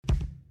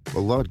A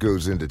lot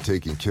goes into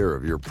taking care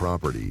of your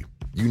property.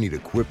 You need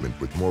equipment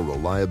with more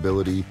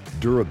reliability,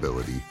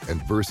 durability,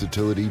 and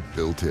versatility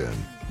built in.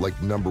 Like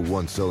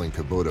 #1 selling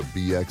Kubota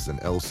BX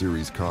and L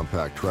Series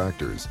compact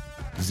tractors,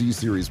 Z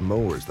Series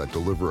mowers that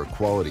deliver a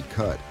quality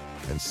cut,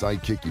 and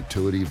Sidekick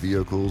utility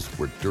vehicles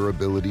where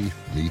durability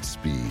meets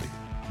speed.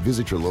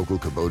 Visit your local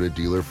Kubota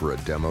dealer for a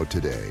demo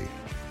today.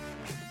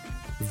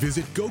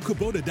 Visit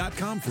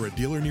GoKubota.com for a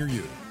dealer near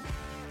you.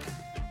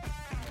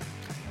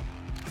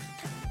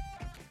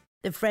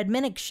 The Fred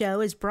Minnick Show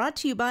is brought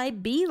to you by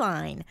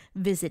Beeline.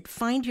 Visit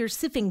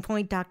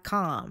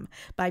FindYourSippingPoint.com,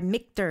 by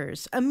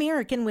Michter's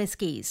American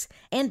Whiskies,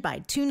 and by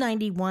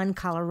 291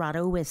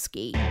 Colorado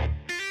Whiskey. Hey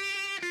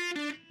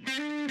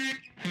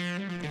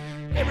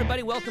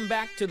everybody, welcome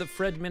back to the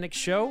Fred Minnick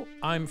Show.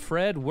 I'm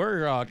Fred.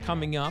 We're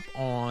coming up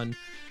on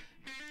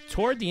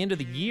toward the end of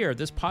the year.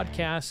 This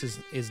podcast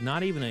is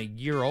not even a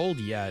year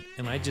old yet,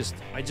 and I just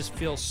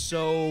feel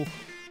so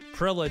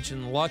privileged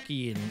and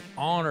lucky and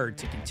honored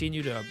to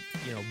continue to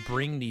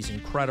bring these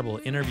incredible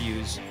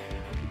interviews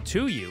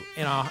to you.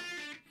 And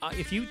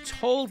if you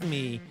told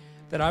me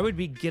that I would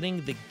be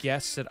getting the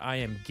guests that I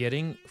am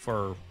getting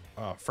for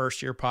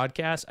first year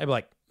podcast, I'd be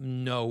like,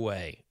 no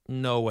way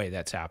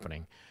that's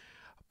happening.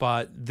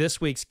 But this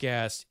week's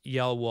guest,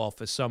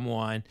 Yelawolf, is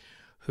someone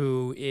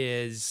who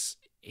he's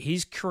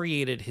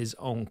created his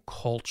own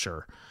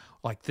culture.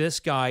 Like, this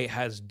guy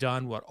has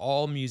done what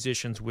all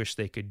musicians wish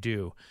they could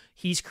do.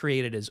 He's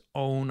created his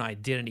own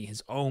identity,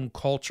 his own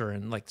culture,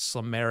 and like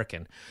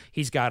Slamerican.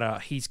 He's got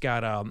an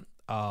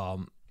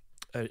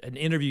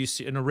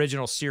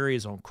original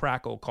series on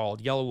Crackle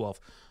called Yelawolf,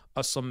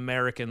 A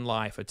Slamerican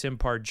Life, a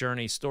 10-part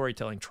journey,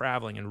 storytelling,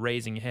 traveling, and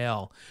raising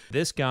hell.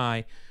 This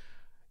guy,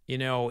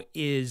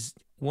 is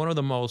one of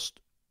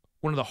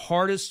the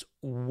hardest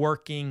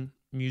working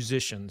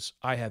musicians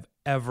I have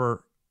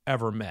ever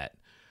met.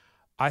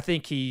 I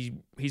think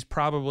he's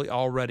probably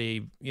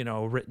already,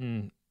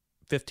 written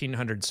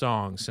 1,500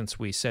 songs since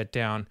we sat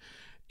down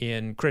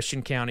in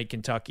Christian County,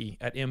 Kentucky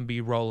at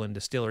MB Roland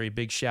Distillery.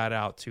 Big shout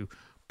out to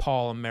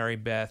Paul and Mary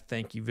Beth.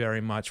 Thank you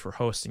very much for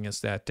hosting us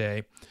that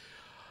day.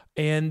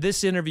 And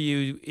this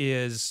interview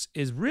is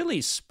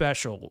really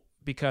special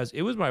because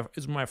it was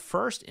my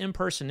first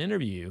in-person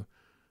interview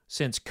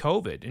since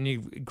COVID.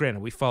 And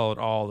granted, we followed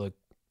all the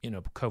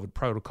COVID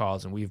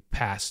protocols, and we've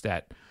passed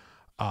that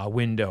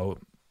window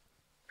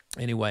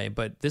anyway.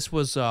 But this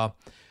was a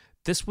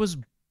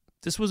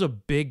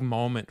big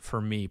moment for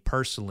me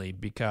personally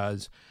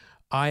because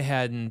I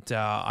hadn't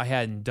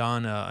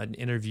done an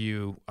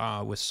interview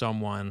with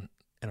someone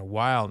in a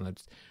while,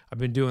 and I've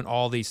been doing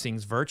all these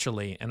things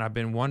virtually, and I've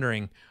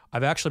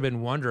actually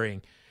been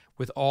wondering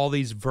with all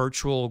these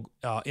virtual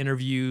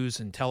interviews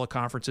and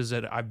teleconferences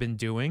that I've been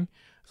doing,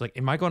 it's like,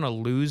 am I going to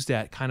lose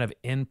that kind of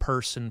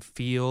in-person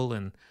feel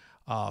and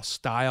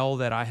style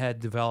that I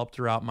had developed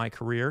throughout my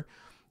career?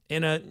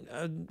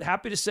 And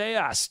happy to say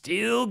I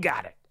still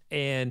got it.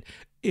 And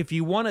if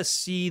you want to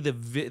see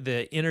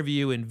the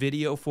interview in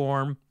video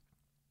form,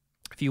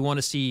 if you want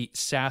to see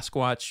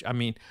Sasquatch,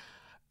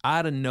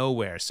 out of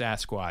nowhere,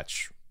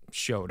 Sasquatch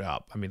showed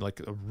up. Like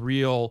a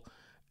real,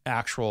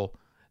 actual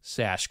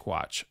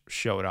Sasquatch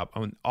showed up.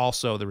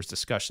 Also, there was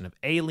discussion of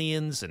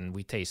aliens, and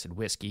we tasted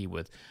whiskey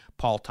with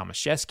Paul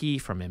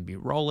Tomaszewski from MB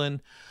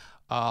Roland,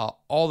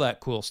 all that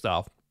cool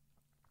stuff.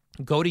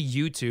 Go to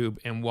YouTube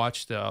and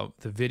watch the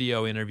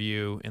video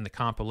interview and the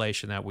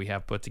compilation that we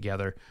have put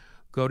together.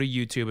 Go to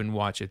YouTube and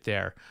watch it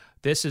there.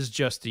 This is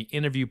just the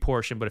interview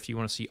portion, but if you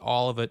want to see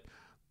all of it,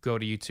 go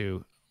to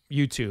YouTube.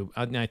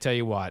 And I tell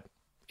you what,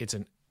 it's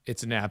an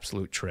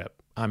absolute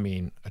trip. A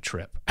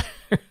trip.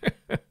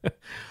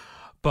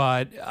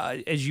 But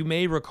as you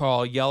may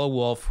recall,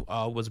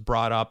 Yelawolf was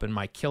brought up in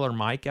my Killer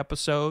Mike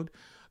episode.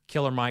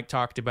 Killer Mike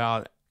talked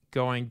about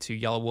going to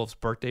Yelawolf's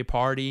birthday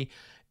party,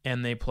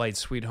 and they played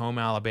Sweet Home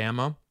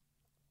Alabama.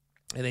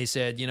 And they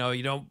said, you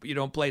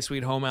don't play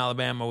Sweet Home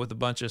Alabama with a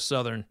bunch of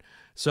Southern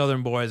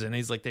boys. And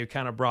he's like, they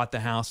kind of brought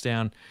the house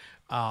down.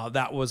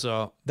 That was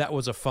a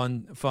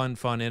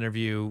fun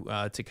interview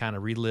to kind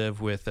of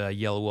relive with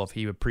Yelawolf.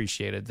 He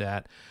appreciated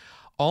that.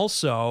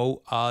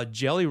 Also,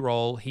 Jelly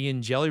Roll,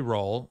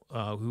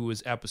 who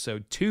was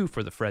episode 2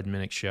 for the Fred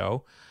Minnick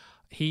Show,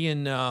 he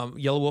and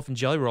Yelawolf and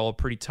Jelly Roll are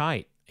pretty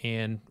tight.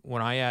 And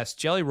when I asked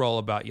Jelly Roll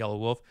about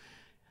Yelawolf,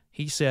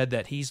 he said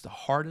that he's the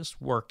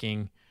hardest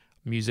working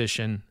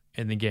musician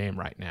in the game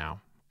right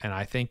now. And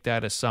I think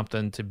that is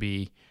something to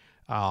be,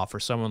 for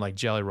someone like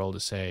Jelly Roll to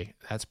say,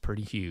 that's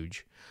pretty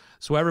huge.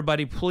 So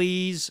everybody,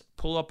 please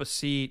pull up a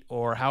seat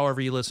or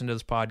however you listen to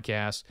this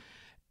podcast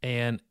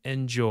and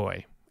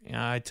enjoy.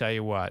 I tell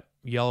you what,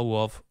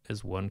 Yelawolf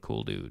is one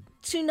cool dude.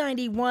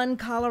 291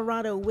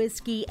 Colorado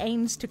Whiskey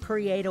aims to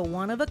create a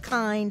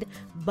one-of-a-kind,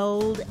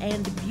 bold,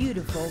 and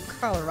beautiful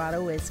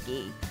Colorado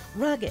whiskey.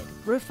 Rugged,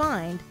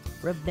 refined,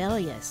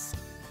 rebellious.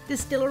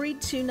 Distillery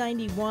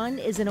 291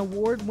 is an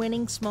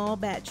award-winning small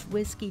batch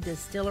whiskey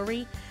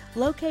distillery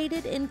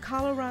located in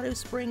Colorado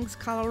Springs,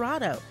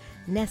 Colorado,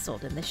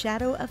 nestled in the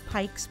shadow of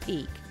Pikes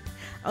Peak.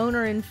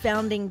 Owner and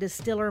founding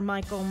distiller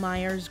Michael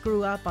Myers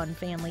grew up on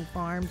family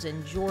farms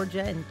in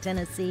Georgia and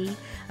Tennessee,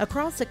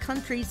 across a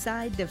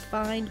countryside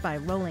defined by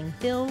rolling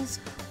hills,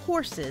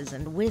 horses,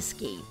 and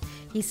whiskey.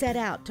 He set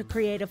out to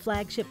create a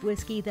flagship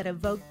whiskey that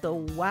evoked the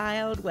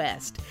Wild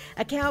West.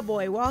 A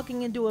cowboy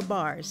walking into a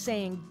bar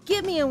saying,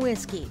 "Give me a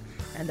whiskey,"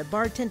 and the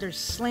bartender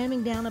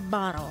slamming down a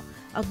bottle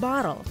of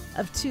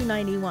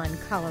 $291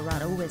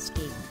 Colorado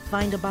whiskey.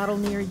 Find a bottle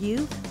near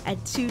you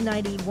at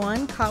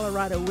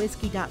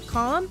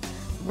 291coloradowhiskey.com.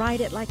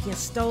 Write it like you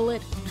stole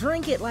it,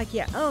 drink it like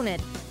you own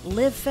it,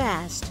 live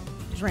fast,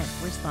 drink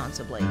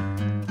responsibly.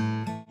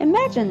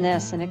 Imagine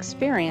this, an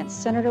experience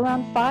centered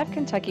around 5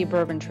 Kentucky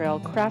Bourbon Trail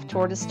craft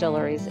tour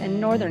distilleries in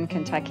northern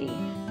Kentucky,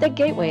 the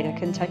gateway to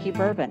Kentucky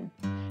bourbon.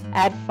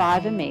 Add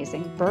 5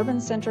 amazing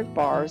bourbon-centric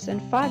bars and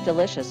 5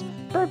 delicious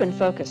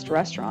bourbon-focused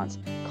restaurants,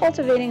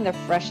 cultivating the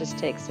freshest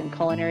takes and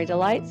culinary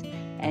delights,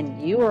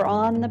 and you are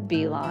on the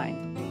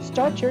beeline.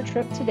 Start your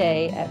trip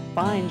today at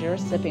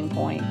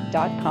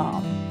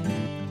findyoursippingpoint.com.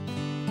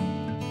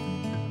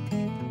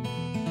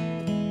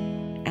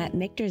 At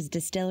Michter's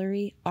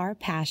Distillery, our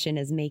passion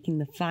is making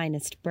the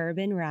finest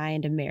bourbon, rye,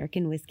 and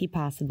American whiskey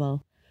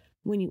possible.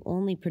 When you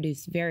only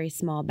produce very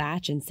small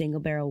batch and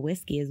single barrel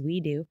whiskey as we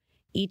do,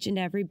 each and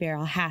every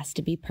barrel has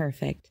to be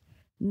perfect.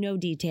 No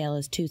detail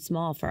is too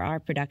small for our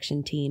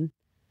production team.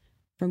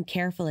 From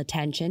careful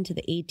attention to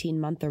the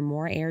 18-month or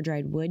more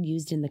air-dried wood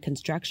used in the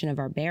construction of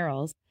our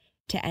barrels,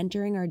 to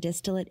entering our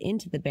distillate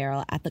into the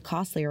barrel at the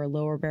costlier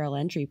lower barrel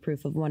entry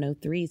proof of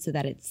 103 so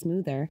that it's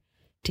smoother,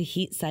 to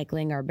heat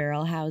cycling our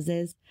barrel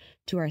houses,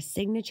 to our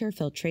signature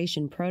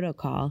filtration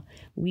protocol,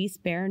 we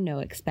spare no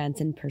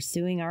expense in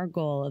pursuing our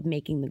goal of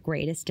making the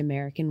greatest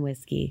American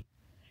whiskey.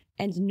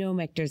 And no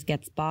Michter's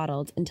gets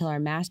bottled until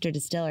our master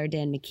distiller,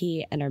 Dan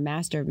McKee, and our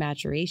master of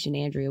maturation,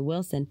 Andrea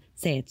Wilson,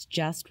 say it's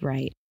just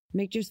right.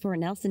 Michter's Fort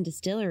Nelson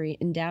Distillery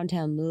in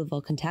downtown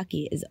Louisville,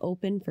 Kentucky is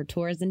open for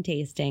tours and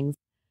tastings.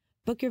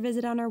 Book your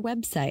visit on our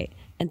website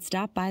and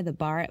stop by the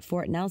bar at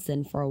Fort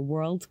Nelson for a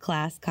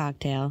world-class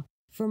cocktail.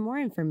 For more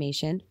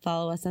information,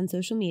 follow us on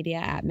social media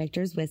at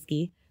Michter's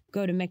Whiskey,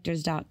 go to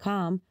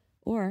Michters.com,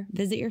 or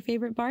visit your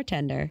favorite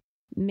bartender.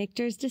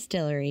 Michter's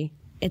Distillery.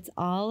 It's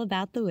all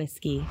about the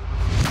whiskey.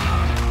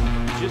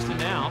 Just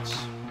announce,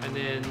 and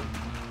then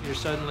you're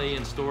suddenly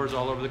in stores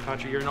all over the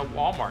country. You're in a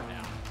Walmart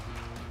now.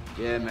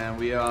 Yeah, man.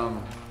 We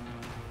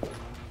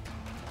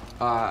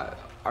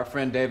our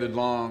friend David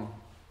Long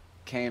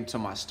came to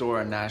my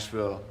store in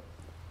Nashville,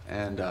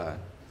 and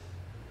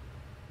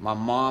my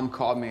mom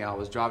called me. I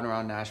was driving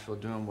around Nashville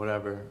doing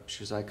whatever.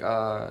 She was like,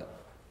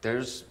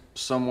 "There's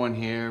someone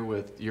here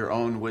with your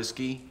own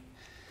whiskey."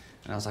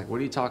 And I was like,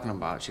 "What are you talking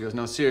about?" She goes,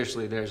 "No,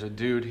 seriously, there's a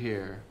dude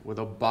here with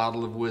a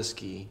bottle of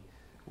whiskey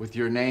with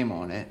your name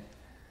on it,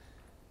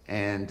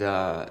 and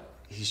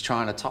he's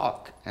trying to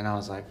talk." And I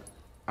was like,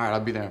 "All right,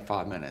 I'll be there in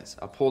 5 minutes."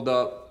 I pulled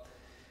up.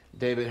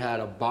 David had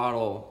a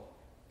bottle,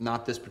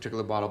 not this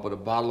particular bottle, but a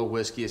bottle of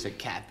whiskey. It said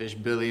Catfish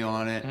Billy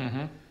on it,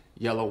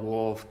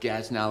 Yelawolf,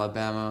 Gadsden,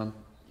 Alabama.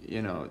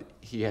 You know,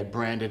 he had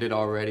branded it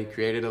already,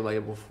 created a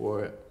label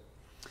for it.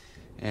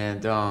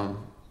 And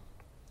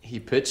he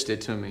pitched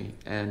it to me,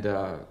 and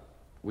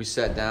we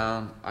sat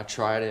down. I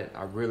tried it.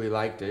 I really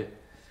liked it.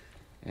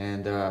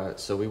 And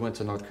so we went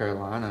to North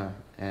Carolina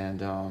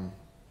and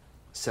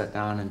sat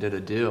down and did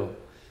a deal.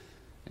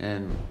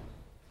 And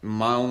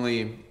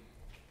my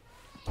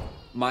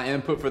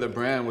input for the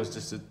brand was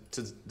just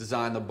to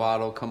design the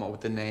bottle, come up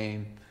with the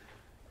name,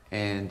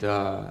 and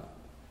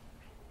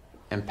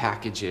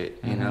package it.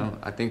 You know,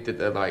 I think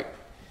that like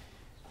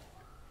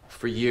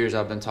for years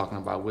I've been talking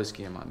about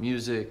whiskey in my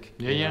music.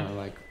 You know,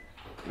 like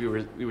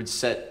we would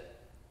set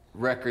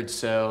record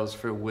sales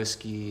for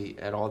whiskey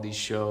at all these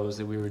shows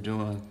that we were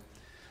doing.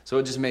 So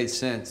it just made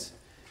sense.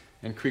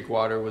 And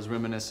Creekwater was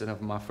reminiscent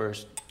of my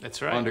first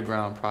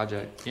underground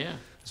project. Yeah.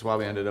 That's why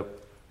we ended up,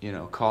 you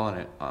know, calling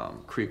it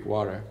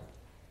Creekwater.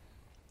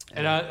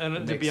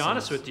 And to be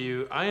honest with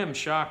you, I am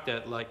shocked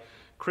that like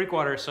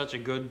Creekwater is such a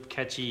good,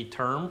 catchy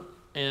term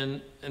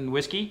in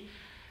whiskey.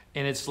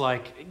 And it's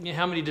like, you know,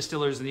 how many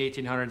distillers in the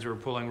 1800s were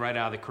pulling right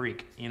out of the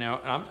creek? You know,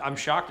 I'm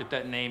shocked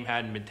that name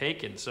hadn't been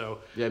taken. So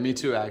yeah, me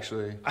too,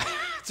 actually.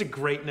 It's a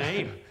great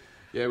name.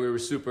 Yeah, we were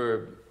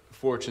super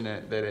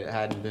fortunate that it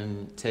hadn't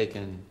been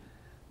taken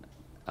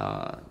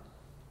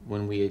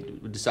when we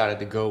decided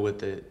to go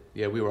with it.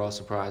 Yeah, we were all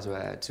surprised by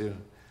that too.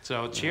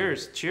 So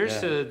cheers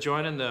to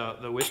joining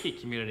the whiskey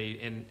community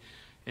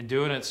and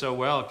doing it so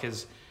well.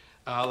 Because,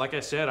 like I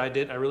said,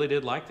 I really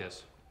did like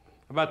this.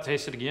 I'm about to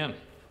taste it again.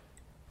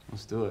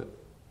 Let's do it.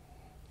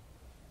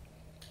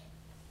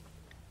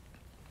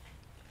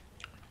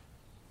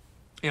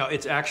 You know,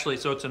 it's actually,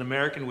 so it's an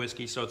American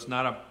whiskey, so it's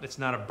not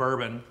a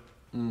bourbon.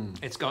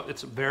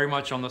 It's very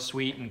much on the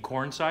sweet and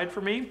corn side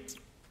for me,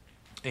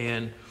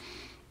 and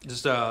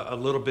just a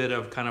little bit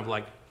of kind of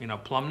like, you know,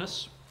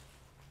 plumness.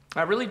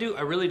 I really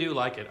do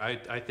like it.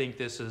 I think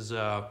this is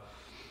a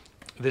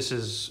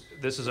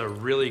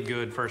really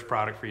good first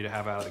product for you to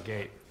have out of the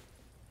gate.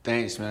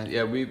 Thanks, man.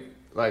 Yeah,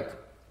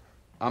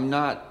 I'm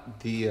not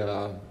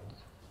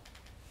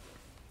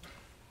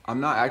I'm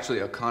not actually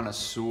a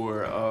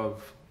connoisseur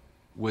of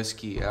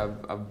whiskey.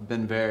 I've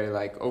been very,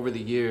 like, over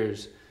the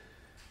years,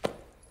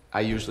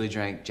 I usually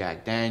drank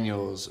Jack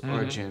Daniels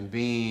or Jim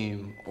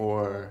Beam,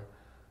 or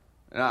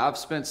and I've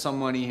spent some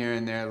money here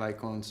and there,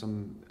 like on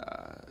some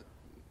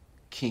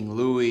King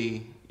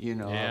Louis. You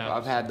know,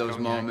 I've had those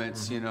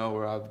moments, you know,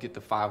 where I'll get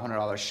the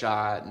 $500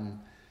 shot,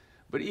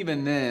 but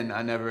even then,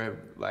 I never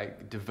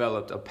like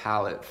developed a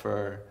palate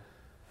for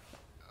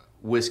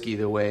whiskey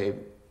the way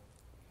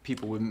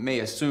people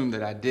may assume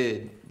that I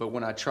did. But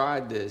when I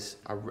tried this,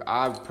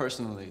 I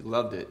personally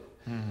loved it.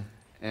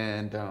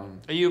 And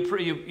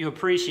you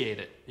appreciate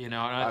it, you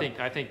know, and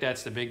I think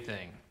that's the big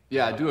thing.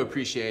 Yeah, I do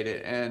appreciate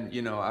it, and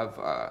you know,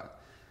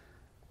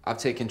 I've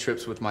taken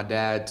trips with my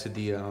dad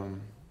to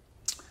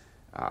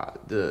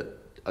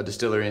a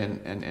distillery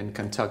in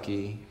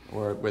Kentucky,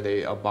 where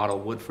they bottle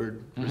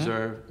Woodford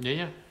Reserve.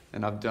 Yeah.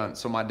 And I've done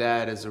so. My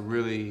dad is a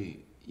really,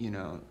 you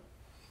know,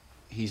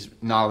 he's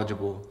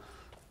knowledgeable,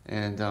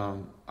 and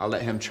I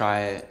let him try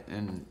it,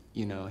 and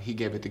you know, he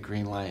gave it the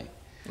green light.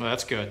 Well,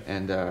 that's good.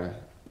 And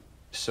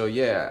so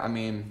yeah, I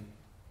mean,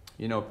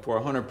 you know, for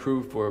 100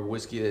 proof, for a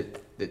whiskey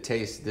that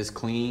tastes this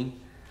clean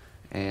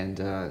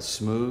and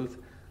smooth,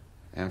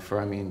 and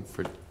for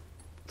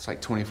it's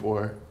like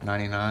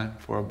 $24.99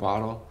 for a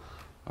bottle,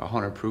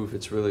 100 proof.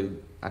 It's really,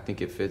 I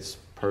think it fits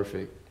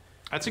perfect.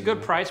 That's a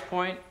good price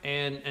point,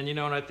 and you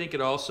know, and I think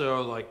it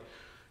also, like,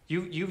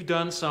 you've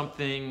done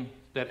something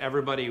that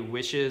everybody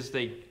wishes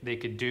they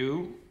could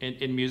do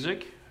in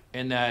music,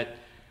 and that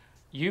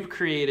you've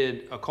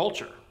created a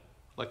culture.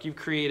 Like, you've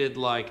created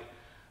like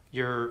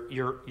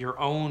your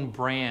own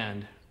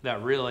brand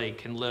that really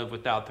can live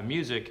without the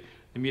music.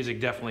 The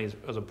music definitely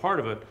is a part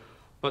of it,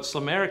 but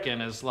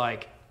Slamerican is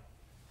like,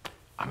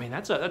 I mean,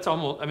 that's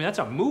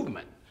a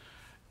movement,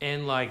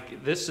 and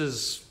like, this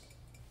is,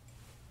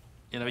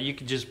 you know, you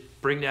could just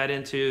bring that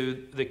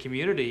into the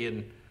community,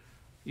 and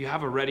you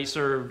have a ready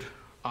served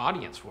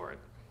audience for it.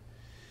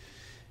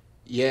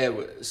 Yeah,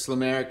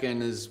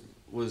 Slamerican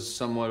was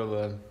somewhat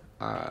of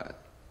a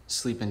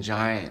sleeping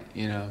giant.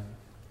 You know,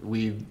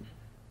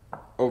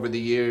 over the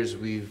years,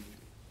 we've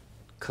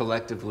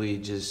collectively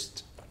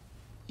just,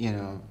 you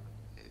know,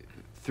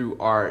 through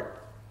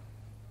art,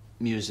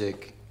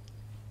 music,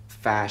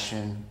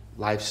 fashion,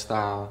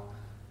 lifestyle,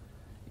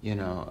 you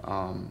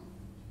know,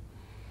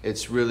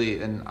 it's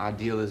really an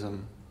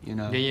idealism, you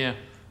know? Yeah.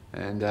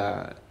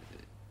 And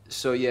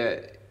so, yeah,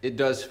 it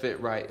does fit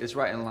right. It's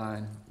right in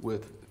line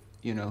with,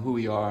 you know, who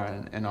we are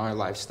and our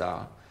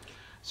lifestyle.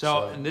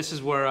 So, and this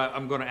is where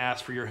I'm going to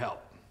ask for your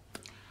help.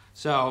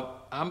 So,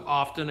 I'm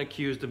often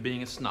accused of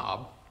being a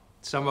snob.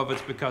 Some of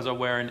it's because I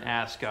wear an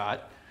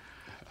ascot.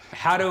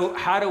 How do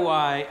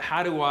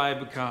I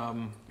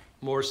become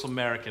more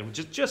Slamerican?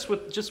 Just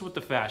with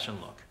the fashion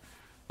look.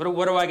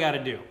 What do I got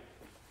to do?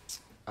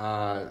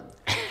 Are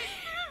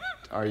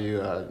you?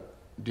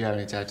 Do you have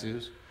any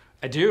tattoos?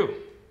 I do.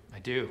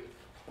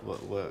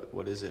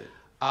 What is it?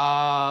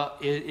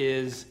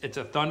 It's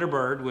a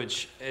Thunderbird,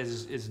 which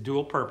is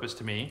dual purpose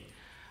to me.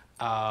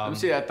 Let me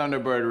see that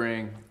Thunderbird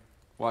ring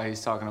while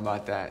he's talking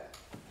about that.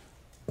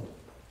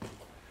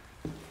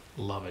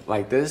 Love it.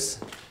 Like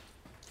this?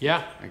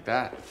 Yeah. Like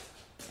that.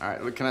 All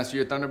right, look, can I see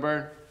your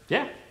Thunderbird?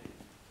 Yeah.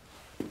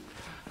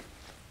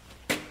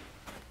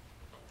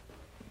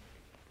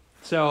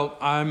 So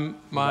I'm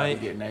my. You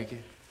about to get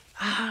naked?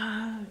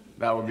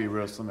 That would be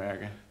real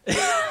Slamerican.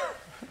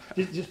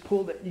 just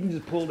pull that. You can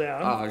just pull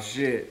down. Oh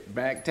shit!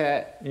 Back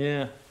tat.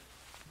 Yeah.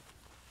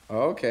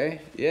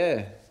 Okay.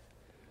 Yeah.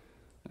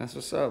 That's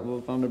what's up.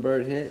 Little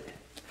Thunderbird hit.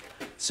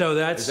 So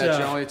that's. Is that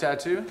your only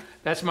tattoo?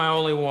 That's my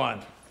only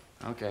one.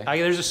 Okay.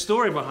 There's a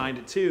story behind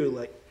it too.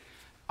 Like,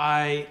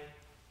 I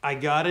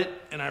got it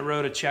and I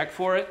wrote a check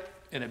for it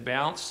and it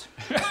bounced.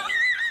 You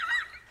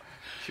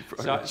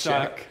wrote a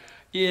check.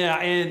 Yeah,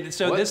 and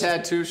so what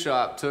tattoo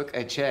shop took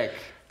a check?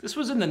 This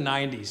was in the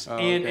 90s. Oh,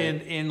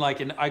 okay.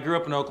 And I grew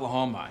up in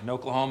Oklahoma. And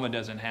Oklahoma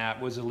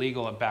was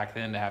illegal back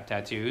then to have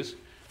tattoos,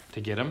 to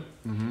get them.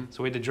 Mm-hmm.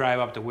 So we had to drive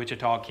up to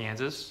Wichita,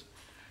 Kansas,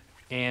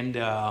 and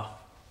I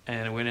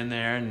went in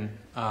there and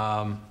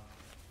I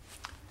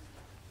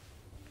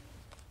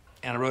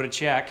wrote a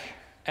check.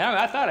 And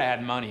I thought I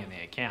had money in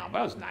the account, but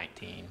I was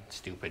 19,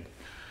 stupid.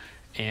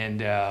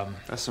 And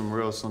that's some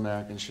real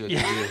Slamerican shit to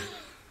do.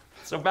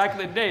 So back in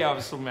the day, I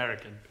was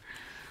American.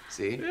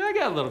 See? Yeah, I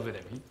got a little bit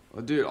of me.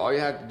 Well, dude, all you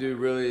have to do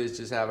really is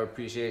just have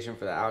appreciation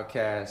for the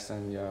outcasts,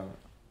 and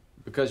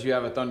because you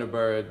have a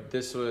Thunderbird,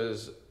 this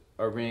was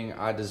a ring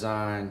I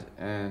designed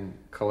and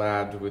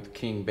collabed with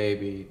King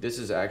Baby. This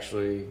is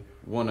actually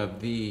one of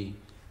the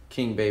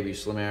King Baby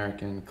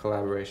Slamerican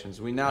collaborations.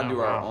 We now do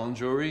our own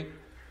jewelry,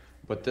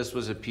 but this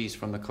was a piece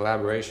from the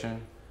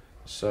collaboration.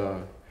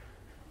 So,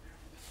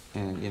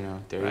 and you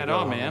know, there you go. Right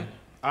on, man.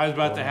 I was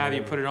about to have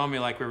you put it on me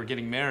like we were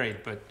getting married,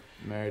 but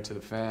married to the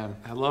fam.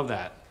 I love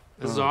that.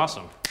 This is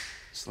awesome.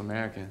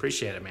 Slamerican.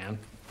 Appreciate it, man.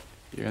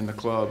 You're in the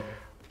club.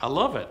 I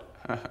love it.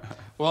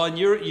 Well, and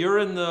you're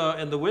in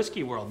the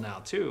whiskey world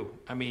now too.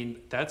 I mean,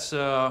 that's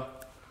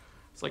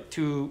it's like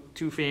two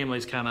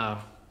families kind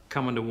of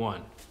coming to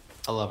one.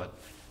 I love it.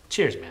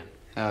 Cheers, man.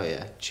 Oh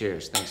yeah,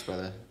 cheers. Thanks,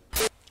 brother.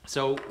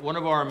 So one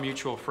of our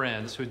mutual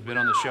friends who's been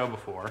on the show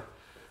before,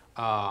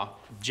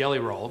 Jelly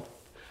Roll,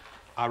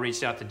 I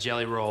reached out to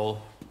Jelly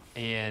Roll,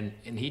 and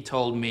he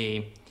told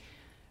me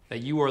that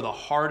you are the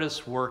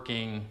hardest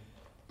working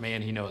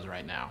man he knows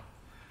right now.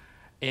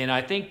 And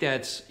I think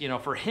that's,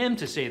 for him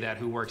to say that,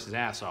 who works his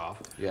ass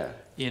off. Yeah.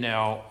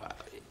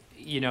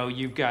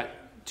 You've got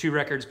 2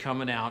 records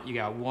coming out, you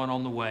got 1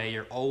 on the way,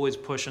 you're always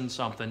pushing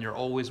something, you're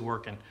always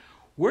working.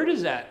 Where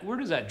does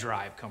that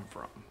drive come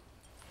from?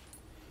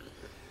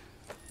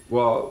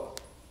 Well,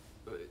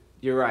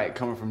 you're right.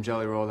 Coming from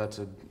Jelly Roll, that's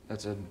a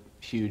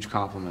huge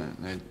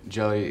compliment.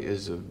 Jelly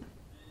is a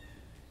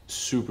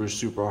super,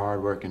 super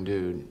hard-working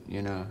dude,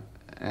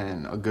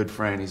 and a good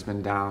friend. He's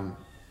been down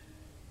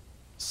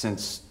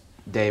since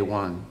day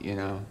one,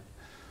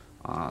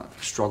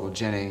 Struggle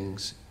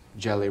Jennings,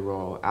 Jelly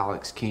Roll,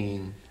 Alex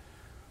King,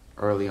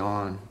 early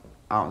on,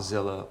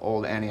 Outzilla,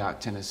 Old Antioch,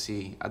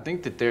 Tennessee. I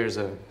think that there's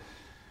a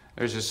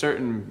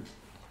certain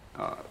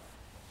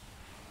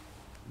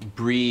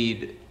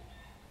breed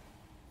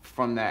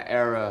from that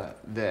era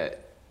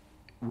that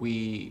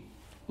we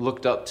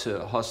looked up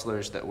to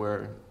hustlers that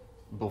were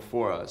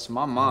before us.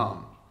 My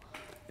mom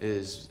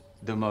is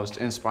the most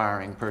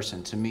inspiring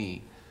person to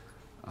me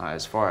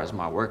as far as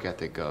my work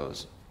ethic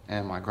goes,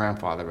 and my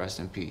grandfather, rest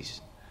in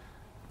peace.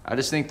 I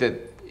just think that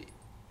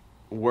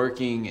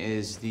working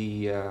is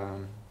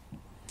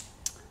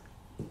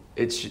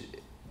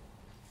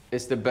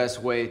it's the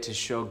best way to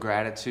show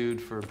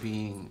gratitude for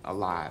being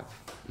alive,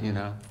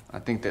 I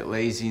think that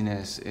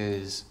laziness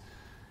is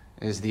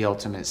the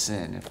ultimate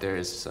sin, if there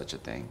is such a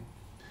thing.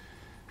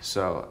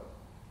 So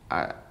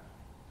I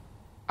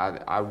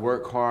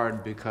work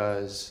hard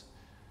because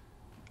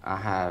I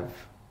have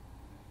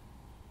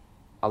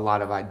a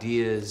lot of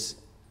ideas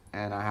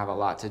and I have a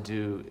lot to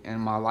do in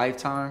my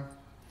lifetime.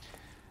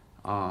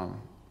 I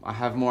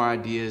have more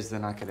ideas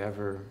than I could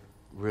ever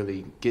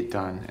really get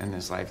done in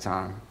this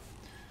lifetime.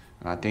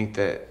 And I think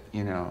that,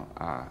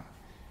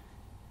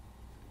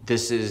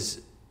 this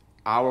is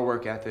our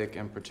work ethic,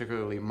 and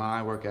particularly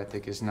my work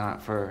ethic, is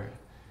not for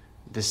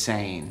the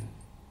sane,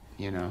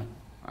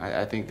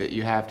 I think that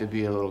you have to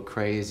be a little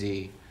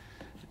crazy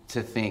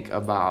to think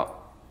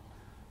about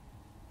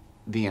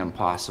the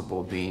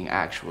impossible being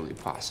actually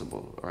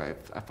possible, right?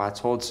 If I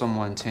told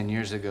someone 10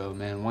 years ago,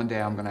 man, one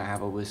day I'm gonna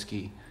have a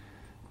whiskey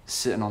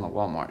sitting on the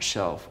Walmart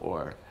shelf,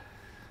 or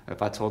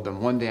if I told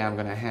them one day I'm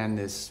gonna hand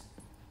this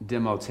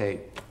demo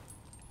tape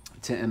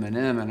to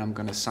Eminem and I'm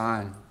gonna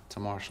sign to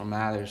Marshall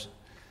Mathers.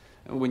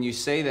 And when you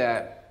say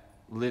that,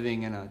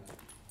 living in a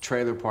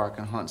trailer park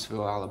in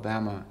Huntsville,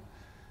 Alabama,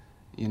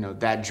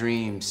 that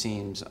dream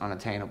seems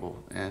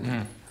unattainable.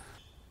 And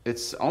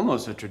it's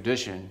almost a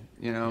tradition.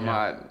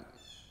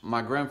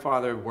 My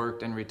grandfather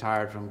worked and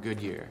retired from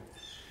Goodyear,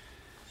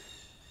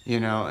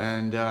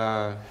 and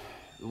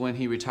when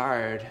he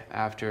retired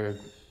after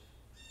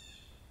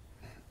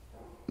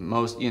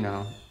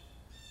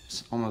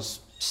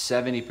almost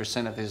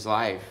 70% of his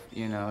life,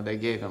 they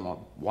gave him a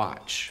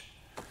watch.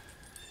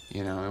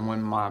 And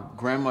when my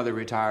grandmother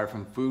retired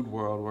from Food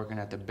World working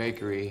at the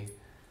bakery,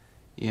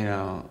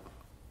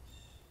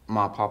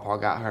 my papa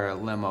got her a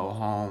limo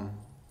home,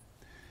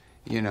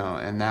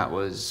 and that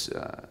was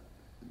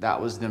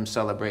them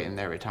celebrating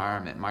their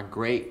retirement. My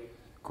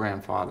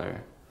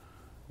great-grandfather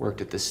worked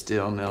at the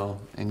steel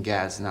mill in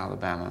Gadsden,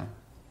 Alabama.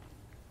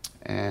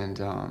 And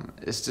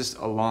it's just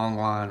a long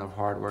line of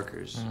hard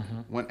workers.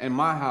 In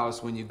my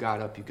house, when you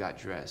got up, you got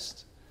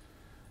dressed.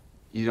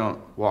 You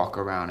don't walk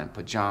around in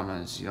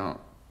pajamas. You don't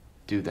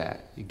do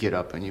that. You get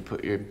up and you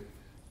put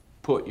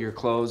your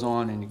clothes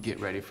on and you get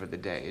ready for the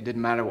day. It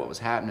didn't matter what was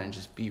happening,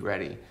 just be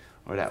ready,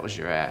 or that was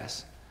your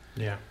ass.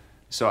 Yeah.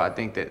 So I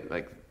think that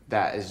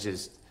that is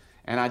just,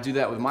 and I do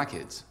that with my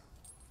kids.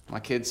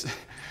 My kids,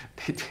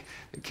 they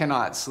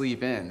cannot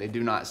sleep in. They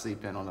do not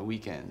sleep in on the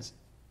weekends.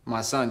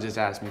 My son just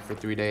asked me for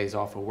 3 days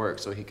off of work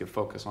so he could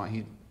focus on,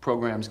 he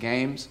programs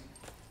games,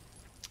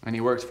 and he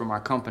works for my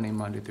company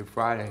Monday through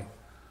Friday.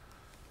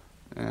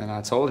 And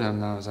I told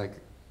him, I was like,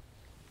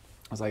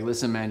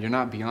 listen, man, you're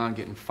not beyond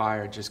getting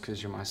fired just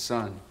because you're my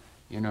son.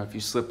 If you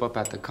slip up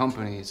at the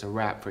company, it's a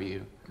wrap for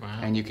you. Wow.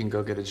 And you can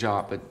go get a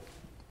job at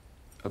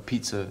a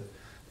pizza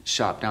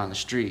shop down the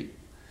street.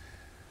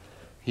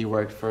 He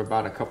worked for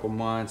about a couple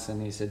months,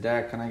 and he said,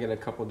 Dad, can I get a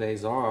couple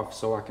days off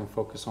so I can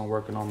focus on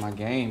working on my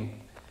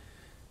game?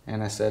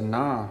 And I said,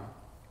 no,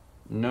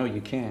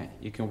 you can't.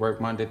 You can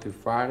work Monday through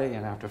Friday,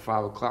 and after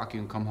 5 o'clock, you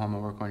can come home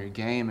and work on your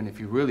game. And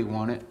if you really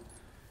want it,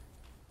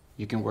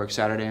 you can work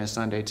Saturday and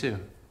Sunday too,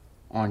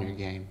 on your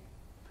game.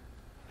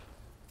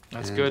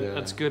 That's good.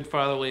 That's good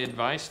fatherly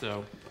advice,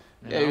 though.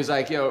 Yeah, he was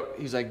like,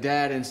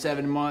 Dad, in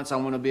 7 months, I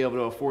want to be able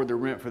to afford the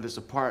rent for this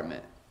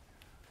apartment.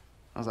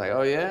 I was like,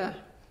 oh yeah?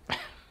 You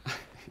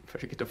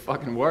better get to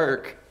fucking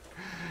work,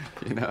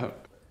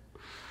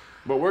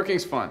 But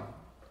working's fun.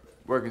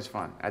 Working's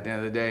fun. At the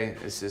end of the day,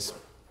 it's just,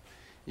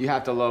 you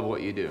have to love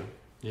what you do.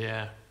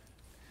 Yeah.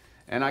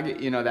 And I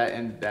get,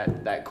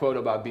 that quote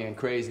about being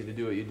crazy to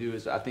do what you do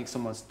is, I think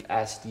someone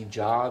asked Steve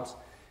Jobs,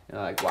 You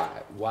know, like,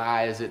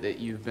 why is it that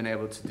you've been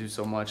able to do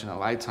so much in a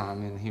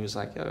lifetime? And he was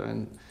like, yo,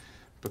 and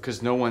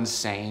because no one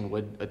sane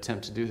would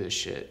attempt to do this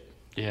shit.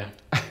 Yeah.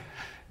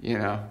 You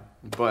know,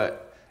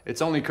 but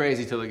it's only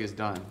crazy till it gets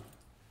done.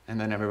 And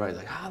then everybody's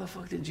like, how the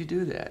fuck did you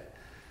do that?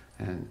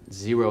 And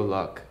zero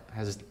luck.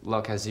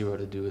 Luck has zero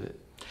to do with it.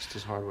 It's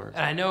just hard work.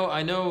 And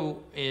I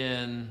know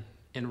in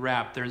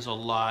rap there's a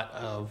lot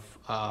of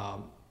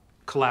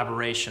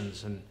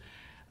collaborations,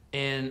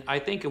 and I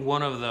think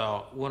one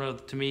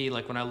of to me,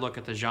 like when I look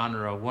at the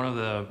genre, one of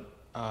the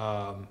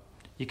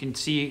you can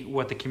see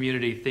what the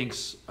community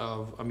thinks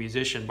of a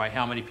musician by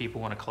how many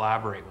people want to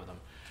collaborate with them.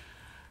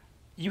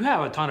 You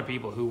have a ton of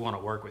people who want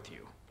to work with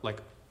you,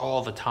 like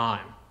all the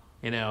time,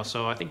 you know.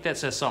 So I think that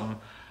says something,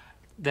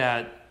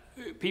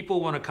 that people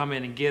want to come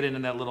in and get into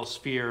that little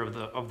sphere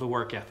of the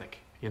work ethic,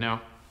 you know.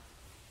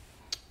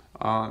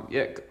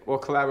 Yeah, well,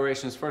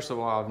 collaborations. First of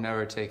all, I've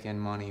never taken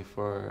money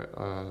for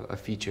a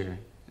feature,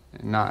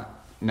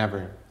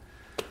 never.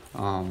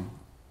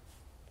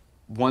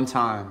 One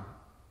time,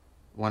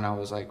 when I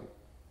was like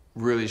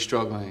really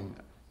struggling,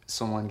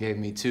 someone gave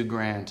me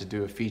 $2,000 to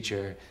do a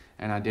feature,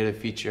 and I did a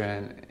feature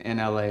in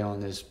LA on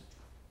this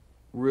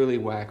really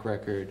whack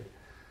record,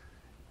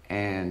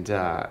 and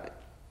that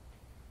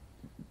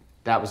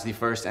was the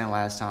first and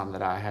last time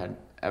that I had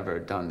ever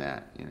done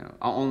that. You know,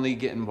 I only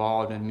get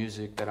involved in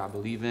music that I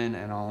believe in,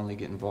 and I only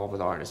get involved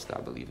with artists that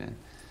I believe in.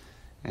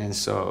 And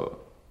so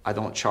I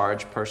don't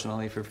charge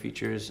personally for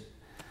features,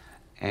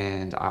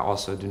 and I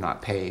also do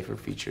not pay for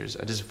features.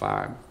 I just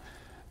vibe.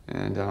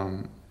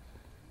 And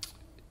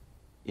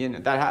you know,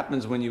 that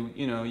happens when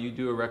you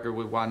do a record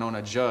with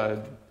Winona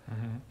Judd,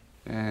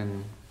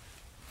 and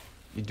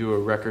you do a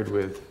record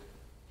with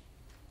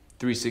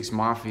 3 6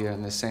 Mafia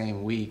in the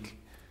same week.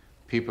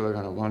 People are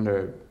gonna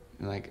wonder,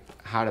 like,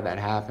 how did that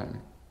happen?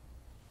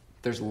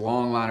 There's a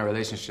long line of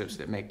relationships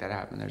that make that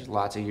happen. There's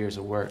lots of years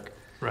of work.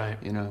 Right.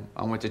 You know,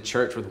 I went to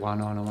church with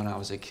Winona when I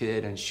was a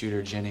kid, and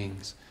Shooter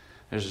Jennings.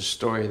 There's a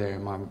story there.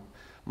 My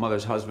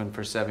mother's husband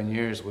for 7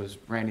 years was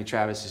Randy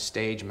Travis's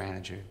stage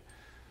manager.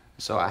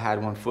 So I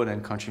had one foot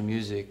in country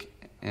music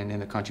and in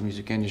the country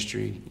music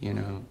industry. You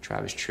know,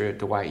 Travis Tritt,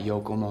 Dwight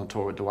Yoakam, on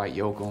tour with Dwight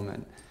Yoakam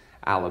in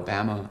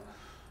Alabama,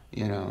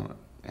 you know,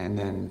 and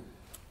then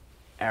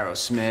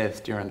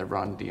Aerosmith during the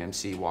Run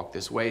DMC Walk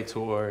This Way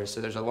tour. So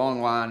there's a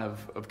long line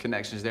of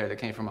connections there that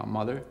came from my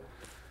mother,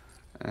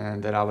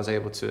 and that I was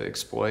able to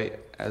exploit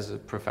as a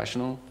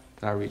professional,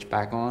 that I reached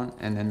back on.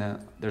 And then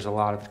there's a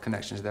lot of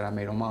connections that I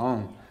made on my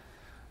own.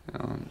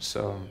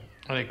 So.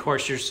 And of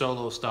course, your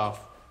solo stuff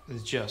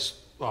is just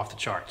off the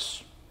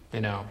charts. You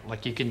know,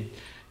 like you can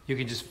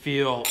just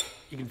feel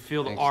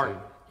the art. Dude.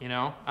 You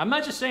know, I'm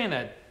not just saying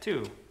that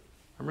too.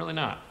 I'm really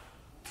not.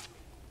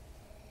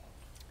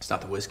 It's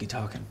not the whiskey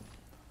talking.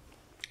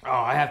 Oh,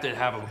 I have to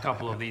have a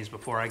couple of these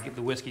before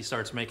the whiskey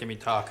starts making me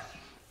talk.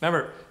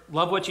 Remember,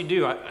 love what you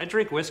do. I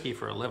drink whiskey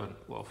for a living,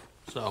 Wolf.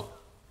 So.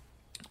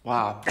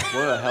 Wow,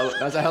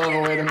 that's a hell of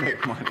a way to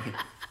make money.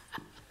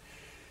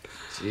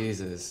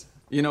 Jesus.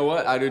 You know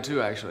what? I do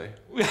too, actually.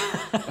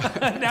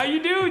 Now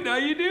you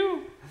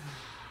do.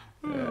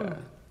 Yeah.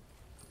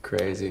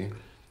 Crazy.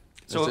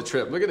 So it's a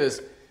trip. Look at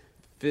this.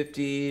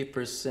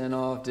 50%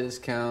 off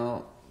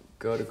discount.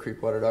 Go to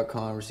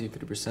creekwater.com, receive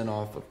 50%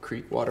 off of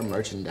Creekwater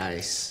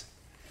merchandise.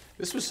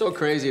 This was so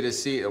crazy to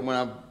see. When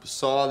I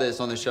saw this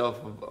on the shelf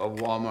of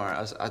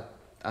Walmart,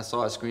 I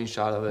saw a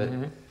screenshot of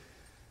it.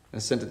 I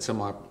sent it to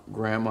my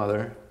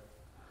grandmother.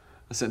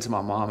 I sent it to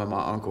my mom and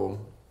my uncle.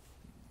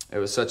 It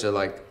was such a,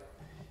 like,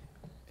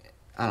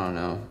 I don't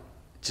know,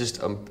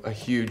 just a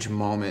huge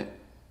moment,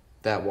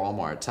 that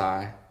Walmart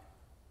tie.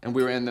 And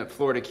we were in the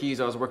Florida Keys.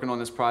 I was working on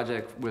this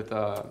project with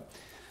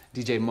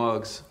DJ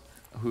Muggs,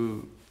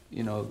 who,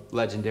 you know,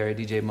 legendary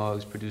DJ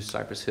Muggs, produced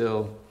Cypress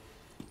Hill.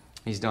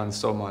 He's done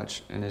so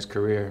much in his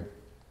career.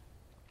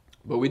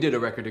 But we did a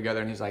record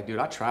together, and he's like, dude,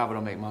 I travel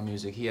to make my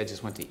music. He had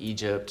just went to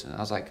Egypt, and I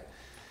was like,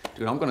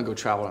 dude, I'm gonna go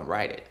travel and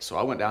write it. So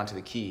I went down to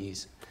the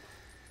Keys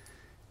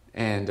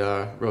and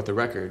wrote the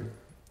record.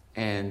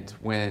 And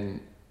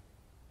when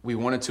we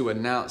wanted to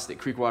announce that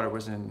Creekwater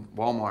was in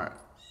Walmart,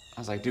 I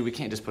was like, dude, we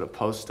can't just put a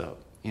post up,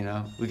 you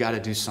know? We gotta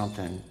do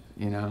something,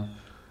 you know?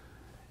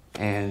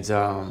 And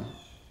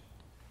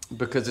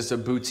because it's a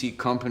boutique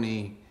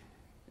company,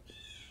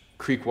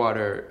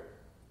 Creekwater,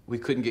 we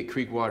couldn't get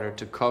Creekwater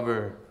to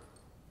cover.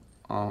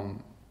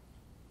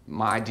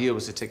 My idea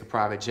was to take a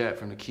private jet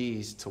from the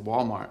Keys to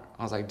Walmart.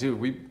 I was like,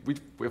 dude,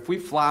 if we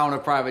fly on a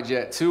private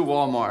jet to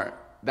Walmart,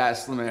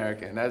 that's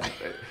Slamerican.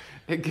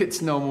 It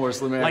gets no more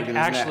Slamerican like than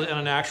actually that. in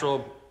an actual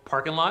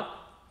parking lot?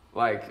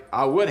 Like,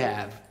 I would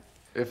have,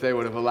 if they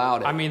would have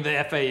allowed it. I mean,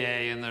 the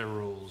FAA and their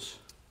rules.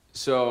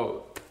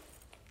 So,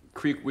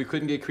 we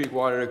couldn't get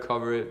Creekwater to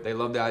cover it. They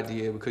loved the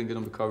idea. We couldn't get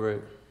them to cover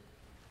it.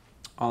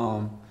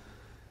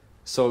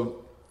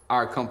 So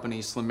our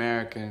company,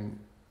 Slamerican,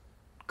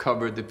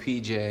 covered the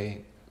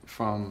PJ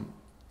from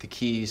the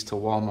Keys to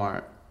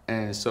Walmart.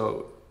 And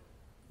so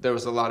there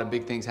was a lot of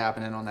big things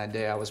happening on that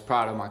day. I was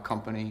proud of my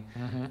company.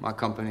 My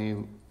company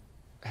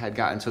had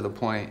gotten to the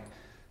point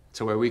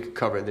to where we could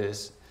cover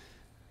this.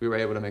 we were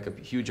able to make a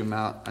huge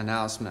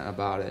announcement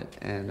about it.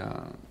 And,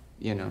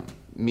 you know,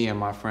 me and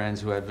my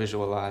friends who had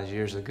visualized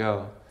years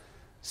ago,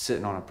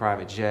 sitting on a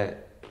private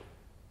jet,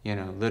 you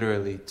know,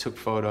 literally took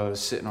photos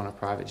sitting on a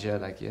private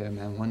jet, like, yeah,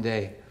 man, one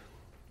day.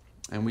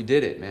 And we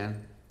did it,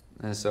 man.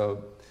 And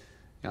so,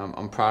 you know,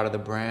 I'm proud of the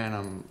brand.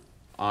 I'm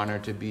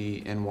honored to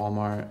be in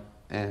Walmart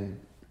and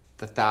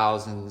the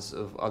thousands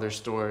of other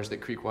stores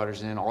that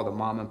Creekwater's in, all the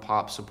mom and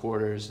pop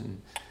supporters.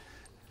 And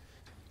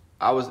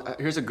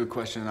here's a good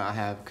question I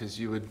have, because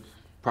you would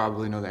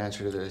probably know the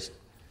answer to this.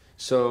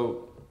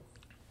 So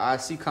I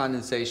see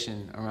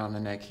condensation around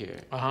the neck here.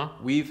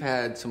 We've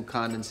had some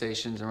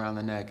condensations around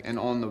the neck, and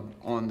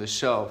on the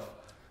shelf,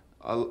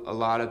 a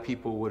lot of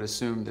people would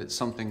assume that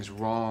something's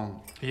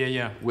wrong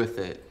with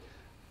it.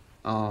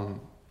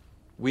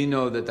 We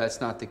know that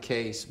that's not the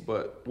case,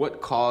 but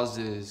what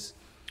causes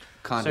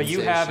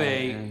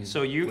condensation?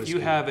 So you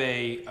have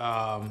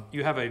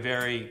a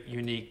very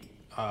unique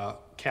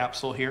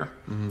capsule here.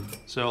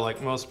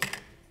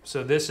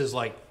 So this is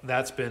like,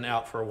 that's been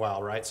out for a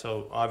while, right?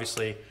 So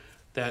obviously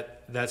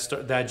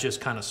that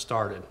just kind of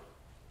started,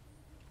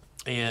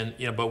 and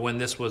you know, but when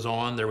this was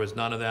on, there was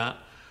none of that.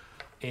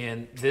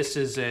 And this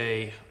is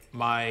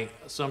my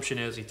assumption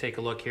is, you take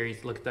a look here, you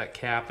look at that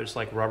cap, it's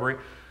like rubbery.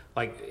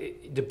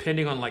 Like,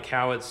 depending on like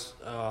how it's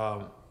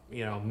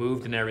you know,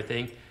 moved and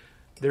everything,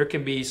 there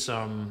can be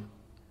some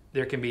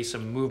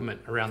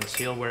movement around the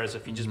seal. Whereas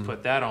if you just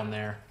put that on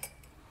there,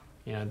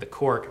 you know, the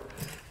cork,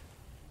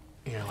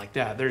 you know, like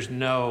that, there's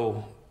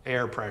no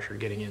air pressure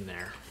getting in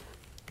there,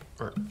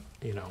 or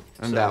you know.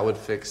 And so that would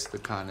fix the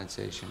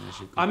condensation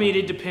issue. I mean,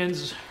 it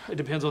depends. It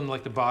depends on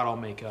like the bottle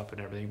makeup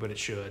and everything, but it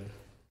should.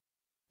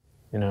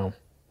 You know,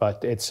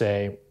 but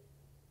I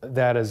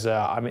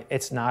mean,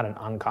 it's not an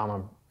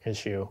uncommon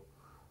issue.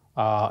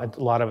 A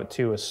lot of it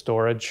too is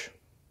storage.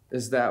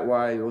 Is that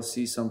why you'll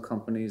see some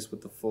companies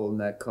with the full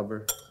neck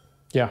cover?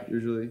 Yeah.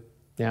 Usually?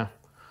 Yeah.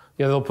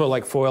 Yeah, they'll put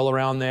like foil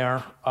around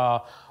there.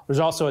 There's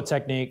also a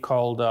technique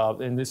called,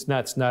 and it's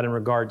not in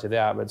regard to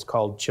that, but it's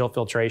called chill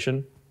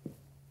filtration.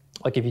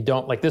 Like if you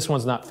don't, like this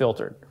one's not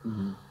filtered.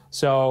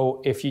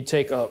 So if we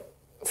take a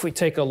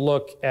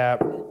look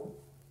at,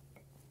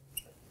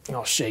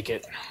 I'll shake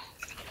it.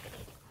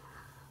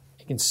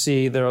 You can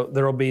see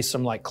there'll be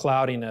some like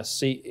cloudiness.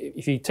 See,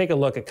 if you take a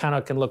look, it kind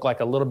of can look like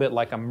a little bit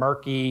like a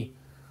murky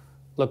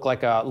pond.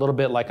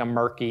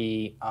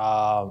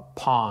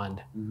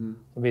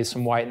 There'll be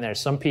some white in there.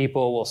 Some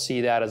people will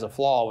see that as a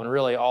flaw, when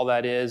really all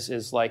that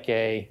is like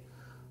those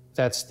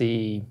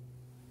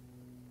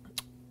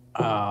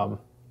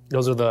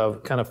are the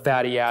kind of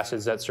fatty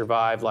acids that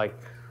survive like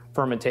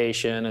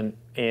fermentation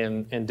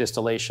and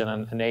distillation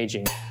and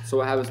aging. So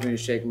what happens when you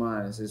shake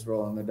mine? Is this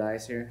rolling the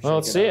dice here? Well,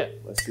 let's see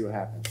it. Let's see what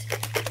happens.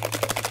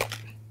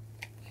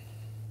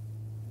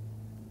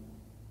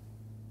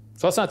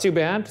 So that's not too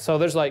bad. So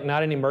there's like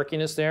not any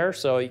murkiness there.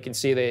 So you can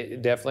see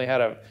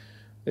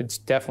it's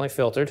definitely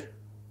filtered.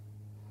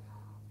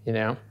 You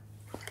know,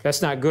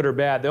 that's not good or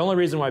bad. The only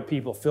reason why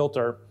people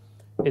filter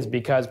is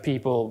because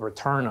people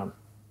return them.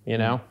 You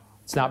know,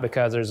 it's not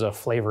because there's a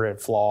flavor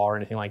flaw or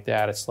anything like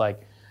that. It's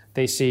like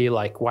they see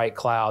like white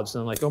clouds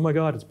and they're like, oh my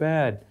God, it's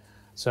bad.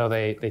 So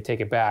they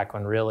take it back,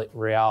 when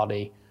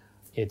reality,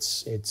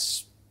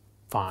 it's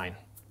fine.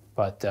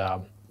 But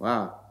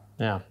wow.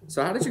 Yeah.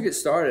 So how did you get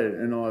started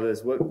in all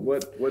this?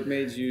 What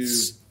made you?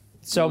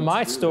 So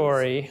my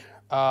story,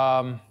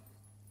 I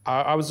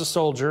was a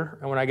soldier,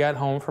 and when I got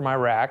home from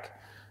Iraq,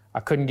 I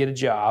couldn't get a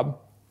job.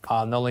 The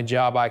only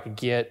job I could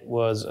get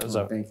was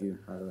thank you,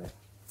 by the way.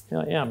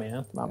 Yeah,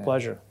 man, my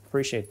pleasure.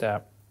 Appreciate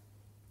that.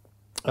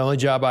 The only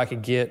job I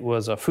could get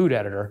was a food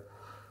editor.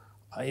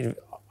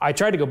 I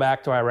tried to go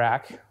back to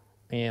Iraq,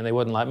 and they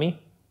wouldn't let me.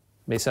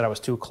 They said I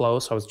was too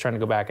close. I was trying to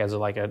go back as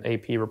like an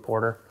AP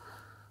reporter.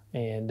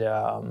 And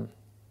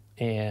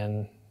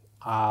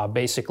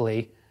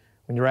basically,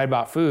 when you write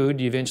about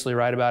food, you eventually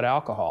write about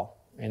alcohol.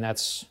 And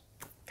that's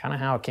kind of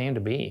how it came to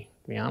be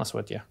honest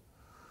with you.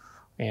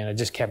 And it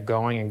just kept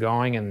going and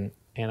going, and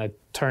it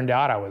turned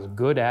out I was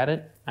good at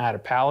it. I had a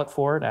palate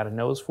for it, I had a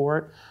nose for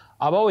it.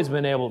 I've always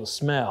been able to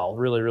smell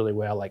really, really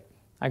well. Like,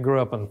 I grew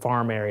up in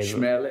farm areas.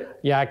 Smell it?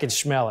 Yeah, I could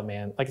smell it,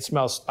 man. I could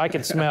smell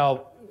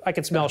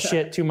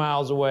shit 2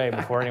 miles away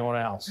before anyone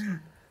else.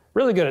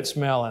 Really good at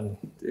smelling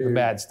the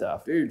bad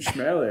stuff. Dude,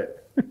 smell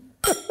it.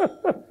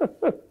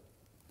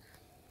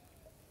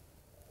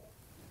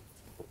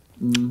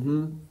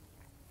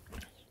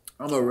 I'm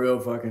a real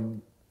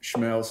fucking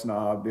smell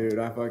snob, dude.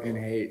 I fucking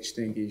hate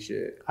stinky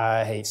shit.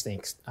 I hate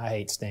stink.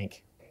 I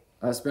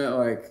spent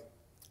like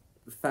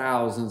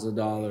thousands of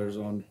dollars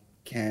on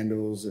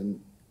candles,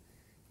 and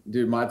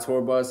dude, my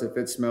tour bus, if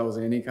it smells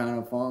any kind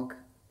of funk,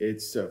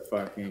 it's a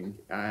fucking,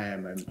 I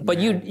am a But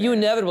you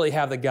inevitably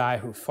have the guy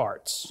who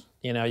farts.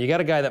 You know, you got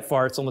a guy that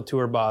farts on the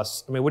tour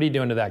bus. I mean, what are you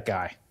doing to that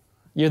guy?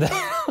 You're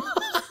that.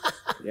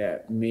 Yeah,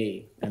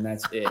 me, and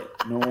that's it.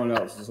 No one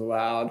else is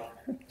allowed.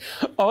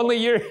 Only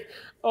your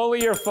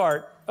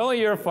fart.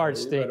 Only your fart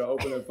You stink. better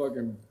open that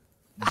fucking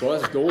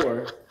bus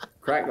door,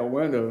 crack the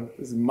window.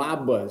 This is my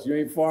bus. You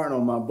ain't farting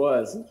on my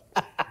bus.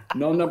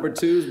 No number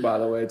twos, by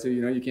the way, too.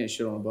 You know you can't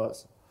shit on a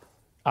bus.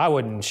 I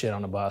wouldn't shit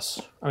on a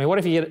bus. I mean, what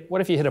if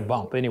you hit a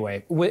bump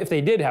anyway? If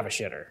they did have a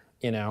shitter,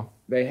 you know?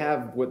 They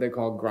have what they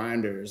call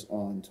grinders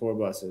on tour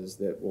buses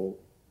that will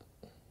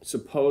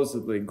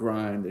supposedly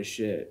grind the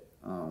shit.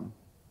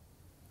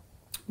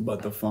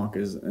 But the funk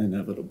is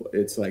inevitable.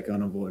 It's like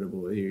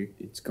unavoidable.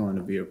 It's going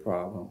to be a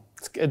problem.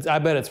 I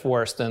bet it's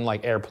worse than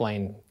like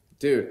airplane.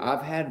 Dude,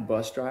 I've had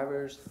bus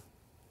drivers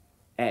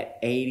at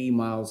 80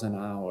 miles an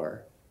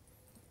hour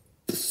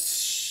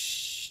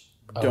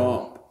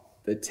dump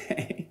the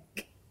tank.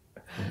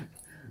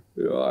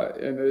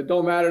 And it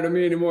don't matter to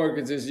me anymore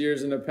because it's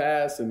years in the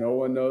past and no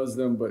one knows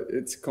them, but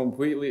it's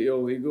completely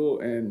illegal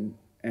and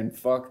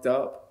fucked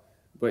up.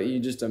 But you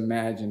just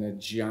imagine a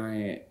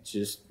giant,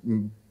 just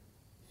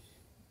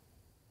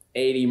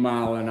 80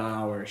 mile an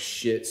hour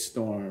shit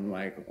storm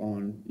like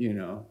on,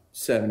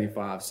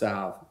 75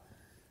 South.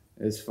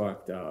 It's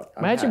fucked up.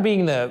 Imagine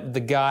being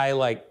the guy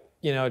like,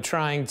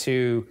 trying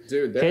to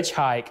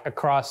hitchhike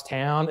across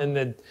town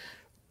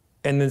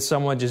and then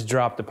someone just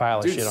dropped a pile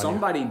of shit on you.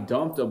 Somebody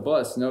dumped a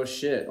bus, no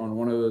shit, on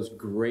one of those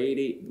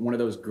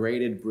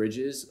graded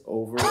bridges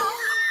over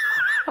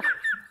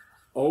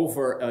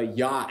over a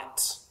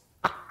yacht.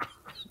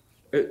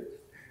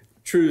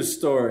 True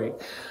story.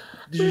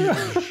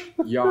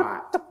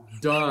 Yacht.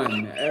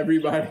 Done.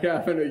 Everybody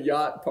having a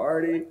yacht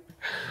party.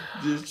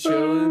 Just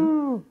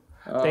chilling.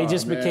 They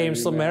just became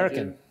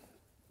Slamerican.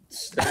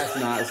 That's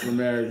not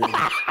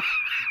Slamerican.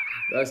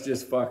 That's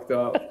just fucked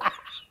up.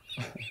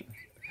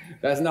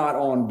 That's not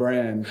on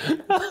brand.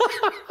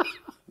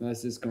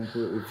 That's just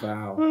completely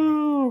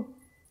foul.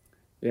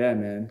 Yeah,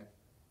 man.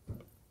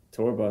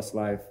 Tour bus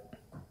life.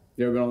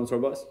 You ever been on a tour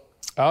bus?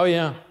 Oh,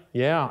 yeah.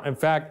 Yeah. In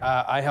fact,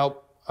 I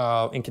helped,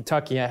 in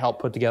Kentucky, I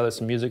helped put together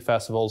some music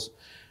festivals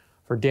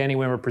for Danny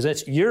Wimmer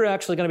Presents. You're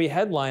actually going to be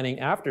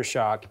headlining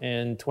Aftershock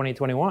in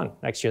 2021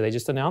 next year. They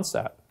just announced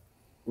that.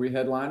 We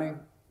headlining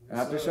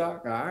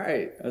Aftershock? All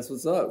right. That's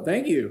what's up.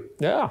 Thank you.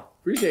 Yeah.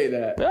 Appreciate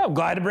that. Yeah, I'm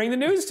glad to bring the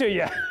news to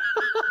you.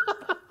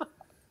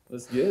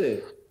 Let's get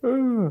it.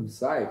 I'm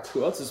psyched.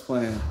 Who else is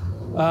playing?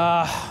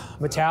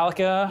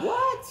 Metallica.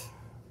 What?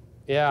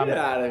 Yeah. Get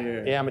out of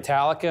here. Yeah,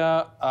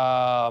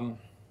 Metallica.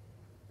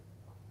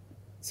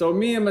 So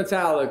me and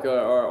Metallica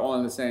are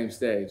on the same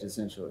stage,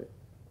 essentially.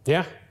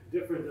 Yeah.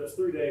 Different, there's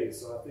 3 days,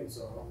 so I think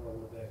so. I don't know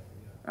what day.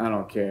 Yeah. I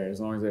don't care, as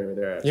long as they were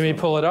there. You mean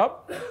pull it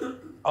up?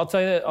 I'll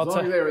tell you that. As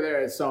long as they were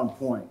there at some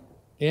point.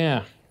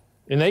 Yeah.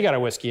 And they got a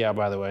whiskey out,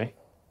 by the way.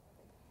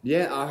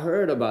 Yeah, I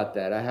heard about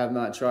that. I have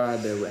not tried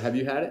their. Have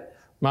you had it?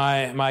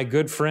 My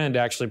good friend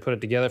actually put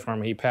it together for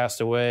me. He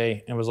passed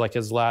away. It was like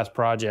his last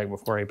project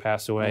before he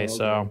passed away. Oh, okay.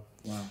 So,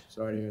 wow,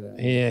 sorry to hear that.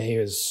 Yeah,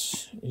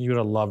 you would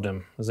have loved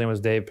him. His name was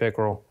Dave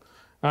Pickerel.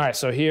 All right,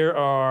 so here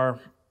are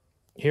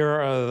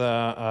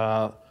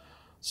the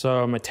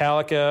so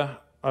Metallica.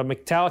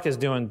 Metallica's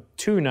doing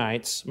 2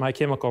 nights: My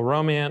Chemical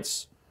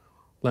Romance,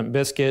 Limp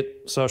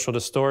Bizkit, Social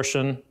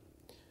Distortion,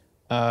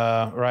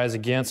 Rise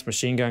Against,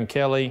 Machine Gun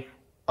Kelly,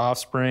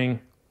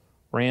 Offspring,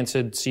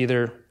 Rancid,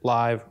 Seether,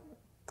 Live,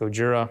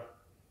 Gojira.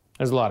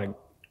 There's a lot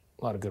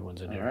of good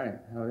ones in here. All right,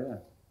 hell yeah.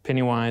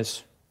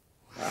 Pennywise.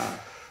 Wow.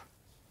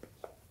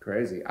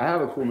 Crazy. I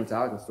have a cool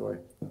Metallica story.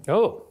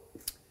 Oh.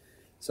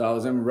 So I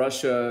was in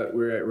Russia. We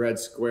were at Red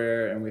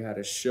Square, and we had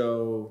a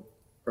show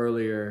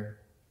earlier.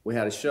 We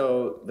had a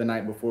show the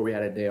night before we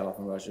had a day off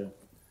in Russia.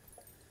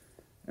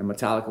 And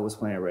Metallica was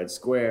playing at Red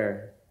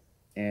Square,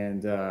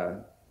 and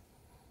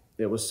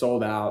it was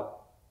sold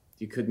out.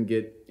 You couldn't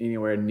get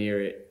anywhere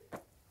near it.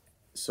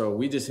 So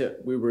we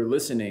were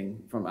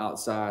listening from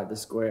outside the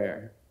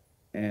square,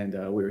 and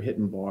we were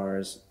hitting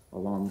bars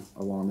along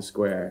the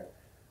square.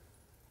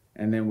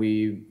 And then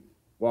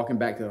walking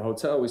back to the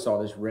hotel, we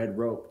saw this red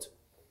roped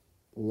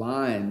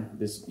line,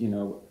 this,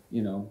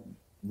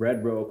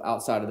 red rope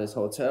outside of this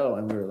hotel.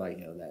 And we were like,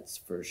 that's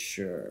for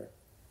sure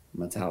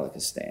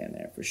Metallica staying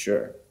there for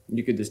sure.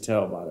 You could just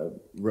tell by the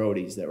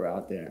roadies that were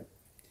out there.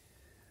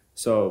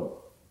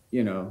 So,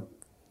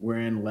 we're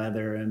in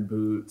leather and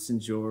boots and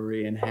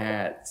jewelry and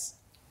hats.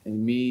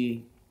 And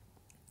me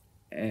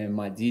and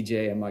my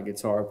DJ and my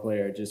guitar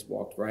player just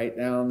walked right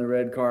down the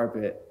red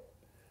carpet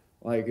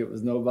like it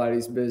was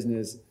nobody's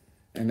business.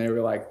 And they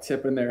were like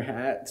tipping their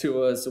hat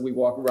to us. So we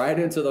walked right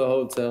into the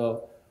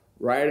hotel,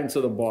 right into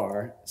the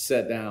bar,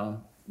 sat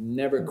down,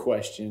 never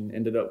questioned,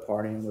 ended up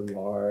partying with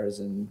Lars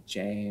and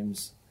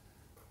James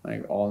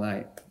like all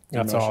night.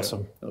 That's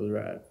awesome. That was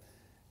rad.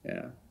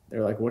 Yeah. They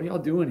were like, what are y'all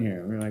doing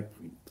here? And we were like,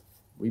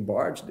 we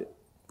barged it.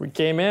 We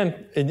came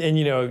in, and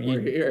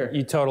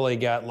you totally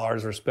got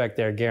Lars' respect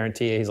there,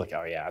 guarantee. He's like,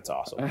 oh yeah, it's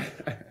awesome.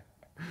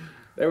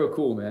 They were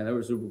cool, man. They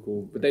were super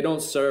cool. But they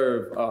don't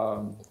serve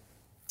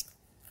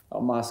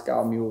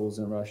Moscow mules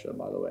in Russia,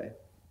 by the way.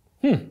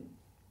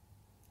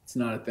 It's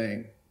not a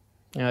thing.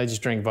 Yeah, they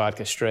just drink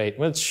vodka straight,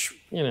 which,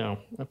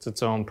 that's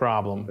its own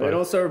problem. They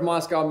don't serve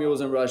Moscow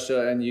mules in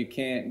Russia, and you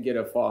can't get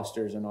a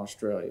Foster's in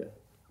Australia.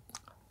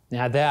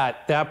 Now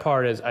that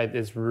part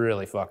is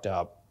really fucked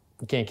up.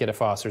 You can't get a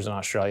Foster's in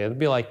Australia. It'd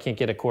be like can't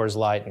get a Coors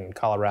Light in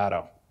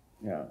Colorado.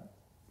 Yeah.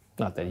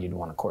 Not that you'd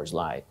want a Coors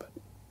Light, but.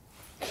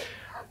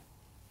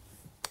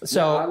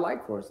 So I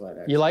like Coors Light,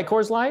 actually. You like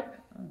Coors Light?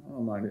 I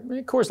don't mind it. I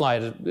mean, Coors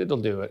Light, it'll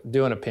do it.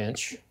 Do in a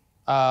pinch.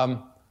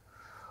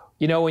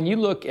 You know, when you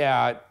look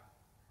at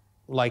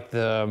like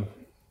the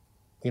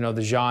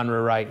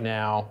genre right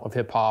now of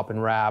hip hop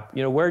and rap,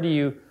 you know, where do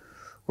you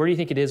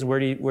think it is? Where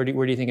do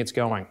you think it's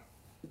going?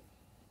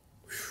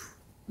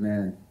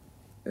 Man,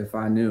 if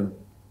I knew,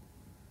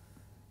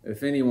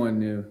 if anyone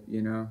knew,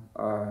 you know,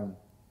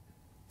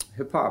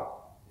 hip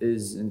hop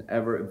is an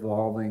ever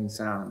evolving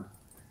sound,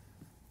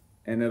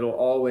 and it'll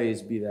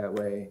always be that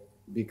way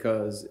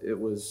because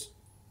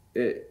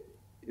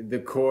the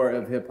core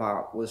of hip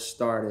hop was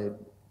started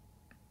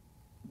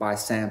by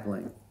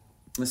sampling.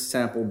 This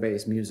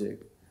sample-based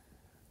music,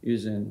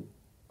 using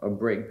a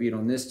break beat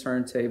on this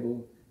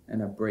turntable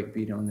and a break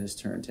beat on this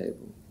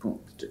turntable. Boom,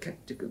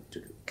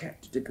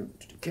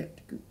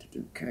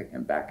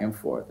 and back and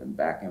forth and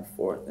back and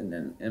forth. And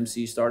then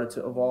MC started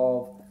to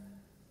evolve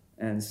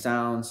and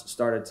sounds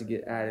started to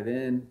get added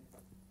in.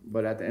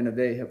 But at the end of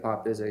the day, hip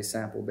hop is a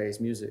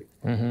sample-based music.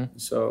 Mm-hmm.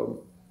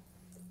 So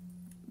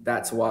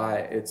that's why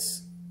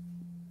it's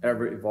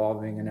ever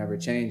evolving and ever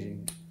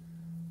changing.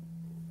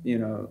 You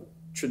know,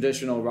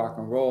 traditional rock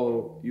and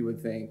roll, you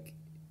would think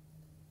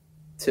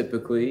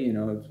typically, you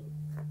know,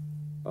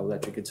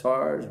 electric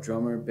guitars,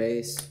 drummer,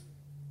 bass,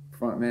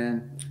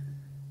 frontman,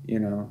 you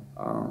know,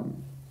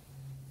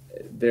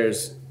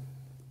 there's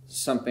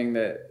something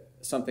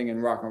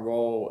in rock and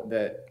roll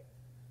that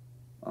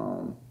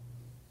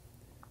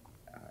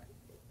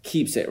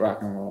keeps it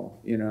rock and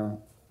roll, you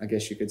know, I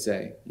guess you could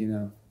say, you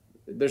know.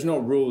 There's no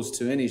rules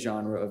to any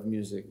genre of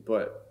music,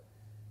 but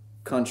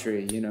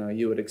country, you know,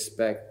 you would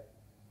expect,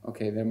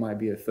 okay, there might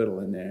be a fiddle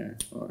in there.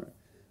 Or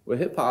with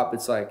hip hop,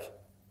 it's like,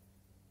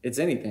 it's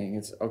anything.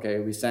 It's, okay,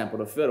 we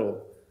sampled a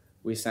fiddle,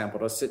 we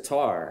sampled a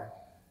sitar,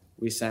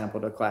 we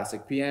sampled a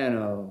classic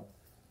piano,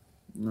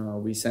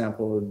 we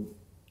sampled,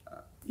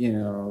 you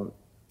know,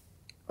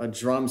 a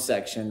drum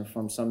section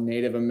from some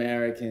Native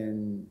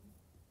American,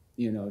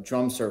 you know,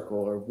 drum circle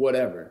or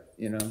whatever,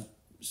 you know.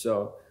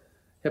 So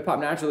hip hop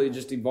naturally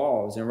just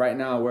evolves. And right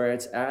now, where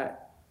it's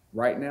at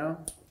right now,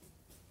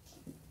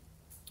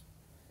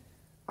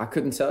 I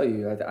couldn't tell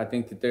you. I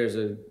think that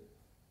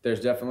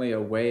there's definitely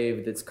a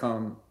wave that's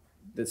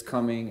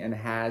coming and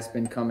has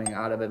been coming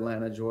out of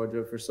Atlanta,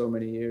 Georgia for so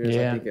many years.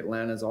 Yeah. I think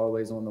Atlanta's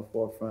always on the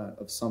forefront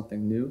of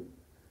something new.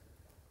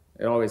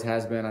 It always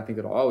has been. I think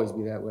it'll always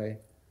be that way.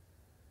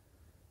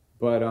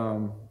 But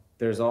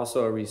there's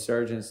also a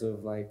resurgence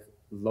of like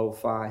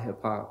lo-fi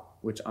hip hop,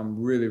 which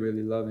I'm really,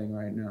 really loving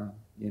right now,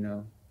 you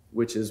know,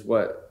 which is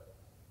what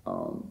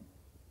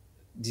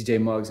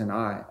DJ Muggs and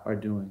I are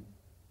doing.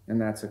 And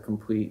that's a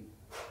complete,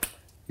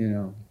 you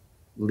know,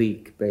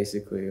 leak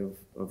basically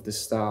of the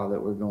style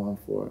that we're going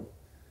for.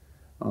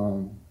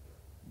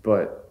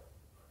 But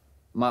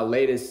my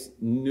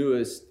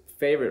newest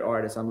favorite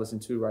artist I'm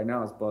listening to right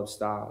now is Bub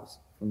Styles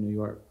from New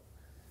York.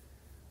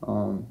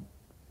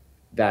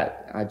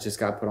 That I just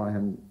got put on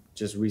him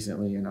just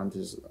recently, and I'm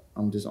just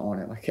on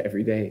it like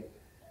every day.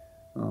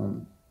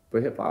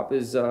 But hip hop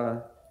is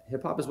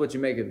what you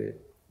make of it,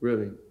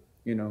 really.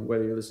 You know,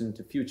 whether you're listening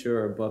to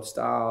Future or Bub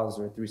Styles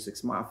or 3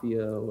 6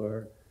 Mafia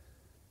or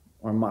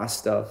my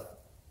stuff,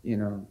 you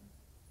know,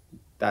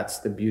 that's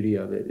the beauty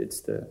of it. It's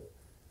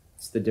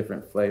the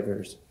different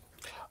flavors.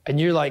 And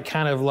you're like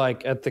kind of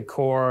like at the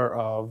core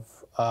of,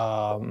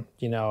 I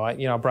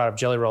brought up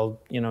Jelly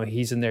Roll, you know,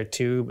 he's in there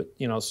too, but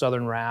you know,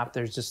 Southern rap,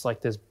 there's just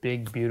like this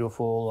big,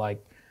 beautiful,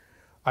 like,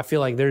 I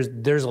feel like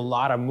there's a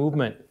lot of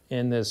movement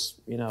in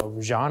this, you know,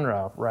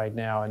 genre right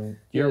now. And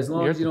you're, as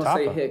long as you don't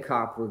say hip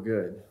hop, we're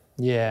good.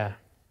 Yeah.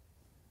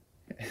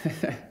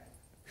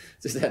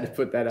 Just had to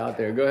put that out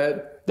there. Go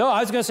ahead. No,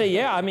 I was gonna say,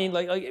 yeah. I mean,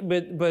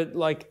 but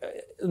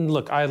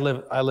look, I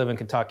live in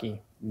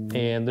Kentucky,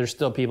 and there's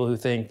still people who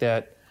think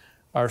that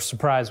are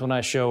surprised when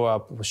I show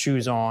up with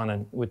shoes on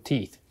and with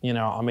teeth. You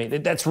know, I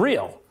mean, that's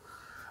real.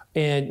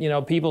 And, you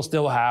know, people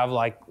still have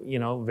like, you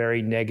know,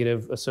 very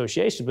negative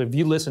associations. But if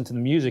you listen to the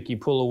music, you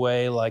pull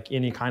away like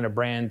any kind of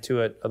brand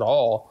to it at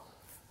all,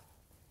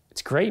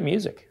 it's great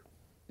music.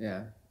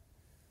 Yeah.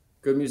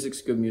 Good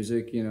music's good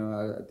music. You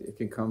know, it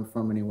can come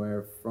from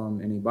anywhere,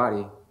 from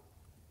anybody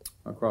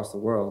across the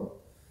world.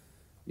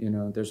 You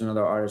know, there's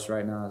another artist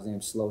right now, his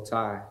name's Slow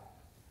Tie,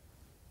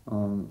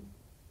 from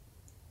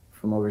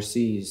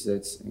overseas,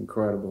 that's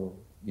incredible,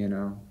 you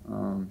know.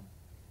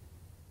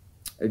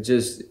 It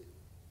just,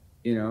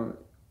 you know,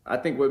 I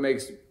think what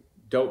makes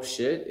dope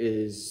shit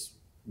is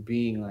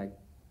being like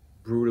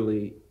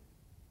brutally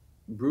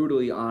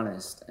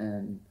honest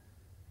and,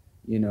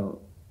 you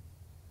know,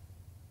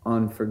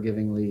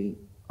 unforgivingly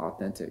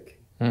authentic.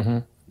 Mm-hmm.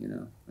 You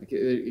know, like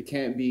it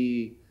can't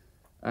be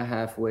a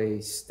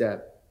halfway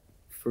step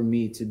for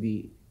me to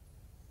be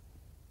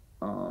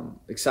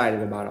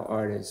excited about an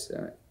artist.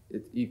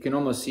 You can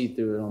almost see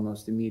through it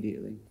almost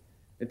immediately.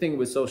 The thing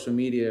with social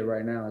media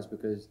right now is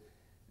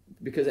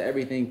because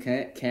everything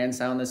can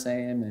sound the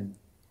same, and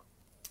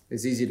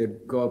it's easy to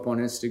go up on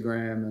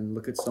Instagram and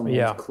look at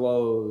someone's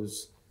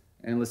clothes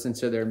and listen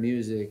to their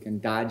music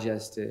and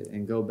digest it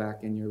and go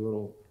back in your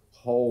little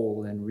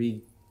hole and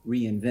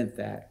reinvent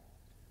that.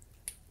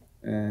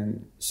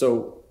 And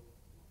so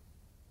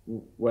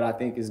what I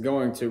think is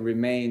going to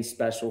remain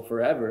special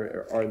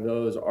forever are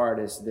those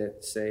artists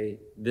that say,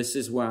 this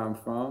is where I'm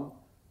from,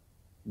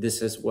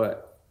 this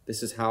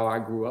is how I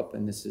grew up,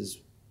 and this is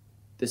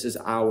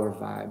our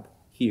vibe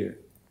here.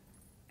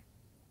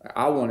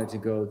 I wanted to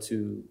go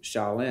to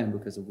Shaolin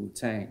because of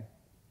Wu-Tang.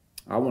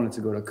 I wanted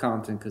to go to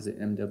Compton because of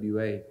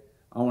MWA.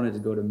 I wanted to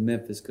go to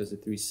Memphis because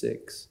of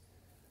 3-6.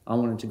 I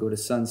wanted to go to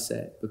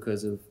Sunset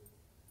because of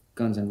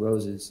Guns N'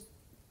 Roses,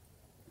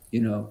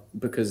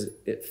 because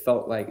it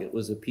felt like it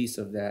was a piece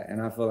of that.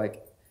 And I feel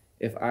like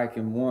if I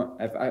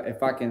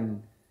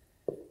can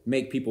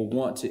make people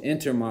want to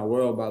enter my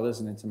world by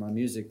listening to my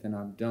music, then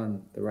I've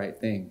done the right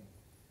thing.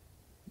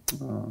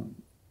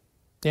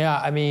 Yeah,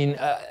 I mean,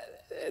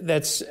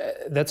 that's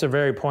a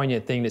very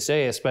poignant thing to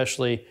say,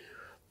 especially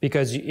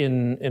because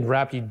in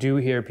rap you do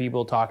hear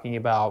people talking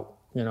about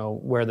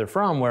where they're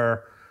from,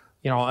 where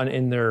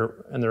in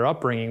their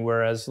upbringing,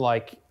 whereas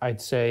like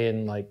I'd say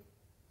in like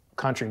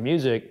country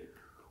music,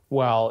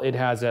 while it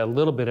has a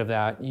little bit of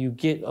that, you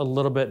get a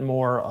little bit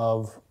more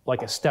of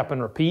like a step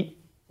and repeat,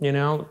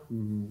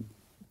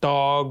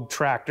 dog,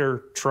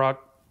 tractor,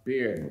 truck,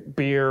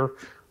 beer,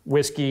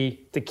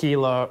 whiskey,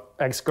 tequila,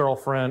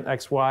 ex-girlfriend,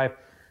 ex-wife,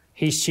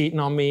 he's cheating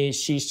on me,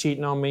 she's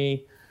cheating on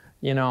me.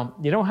 You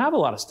don't have a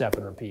lot of step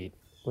and repeat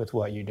with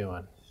what you're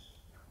doing.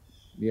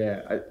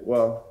 Yeah,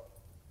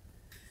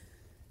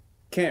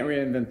 can't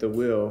reinvent the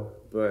wheel,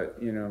 but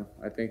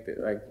I think that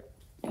like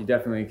you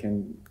definitely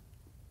can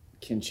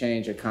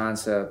change a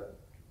concept,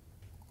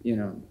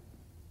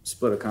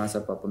 split a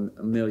concept up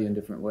a million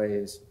different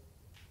ways.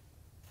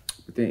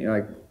 But then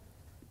like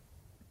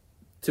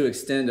to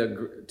extend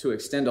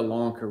a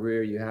long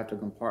career, you have to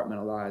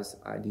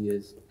compartmentalize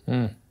ideas,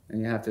 and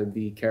you have to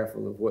be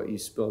careful of what you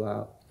spill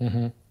out,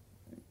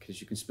 because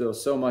you can spill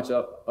so much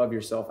of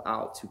yourself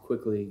out too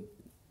quickly,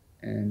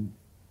 and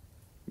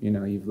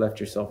you've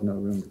left yourself no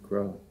room to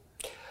grow.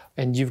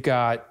 And you've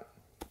got,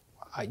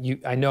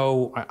 I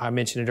know I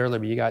mentioned it earlier,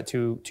 but you got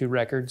two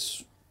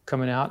records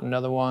coming out.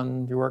 Another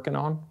one you're working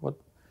on. What?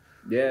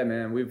 Yeah,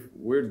 man,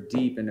 we're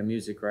deep into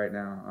music right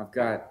now. I've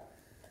got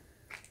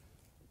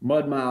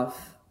Mudmouth,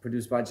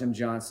 produced by Jim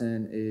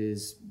Johnson,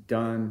 is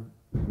done,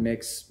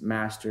 mixed,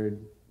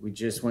 mastered. We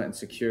just went and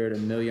secured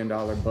 $1 million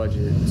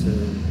budget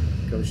to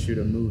go shoot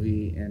a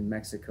movie in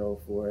Mexico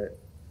for it.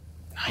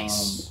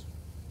 Nice.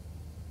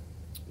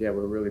 Yeah,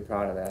 we're really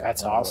proud of that.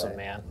 That's awesome,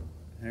 man.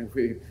 And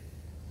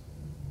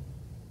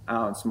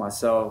it's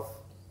myself,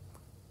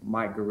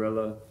 Mike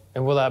Gorilla.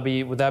 And would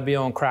that be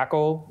on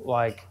Crackle?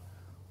 Like,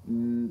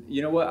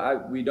 you know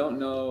what? We don't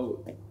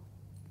know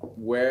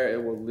where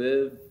it will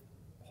live.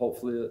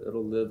 Hopefully,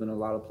 it'll live in a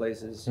lot of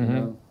places.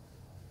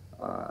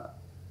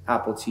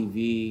 Apple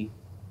TV,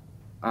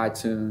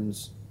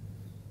 iTunes,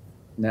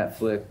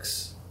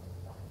 Netflix.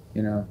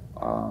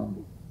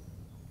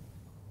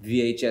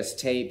 VHS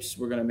tapes.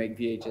 We're gonna make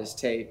VHS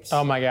tapes.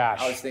 Oh my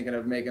gosh! I was thinking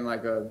of making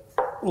like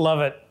love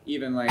it.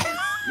 Even like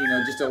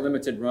just a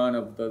limited run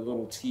of the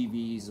little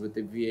TVs with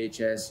the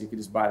VHS. You could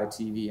just buy the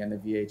TV and the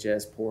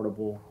VHS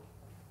portable.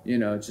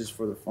 Just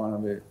for the fun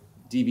of it.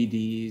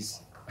 DVDs.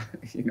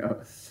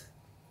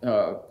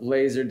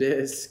 Laser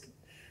disc.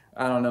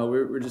 I don't know.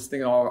 We're just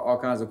thinking all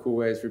kinds of cool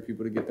ways for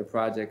people to get the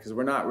project, because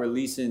we're not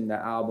releasing the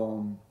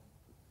album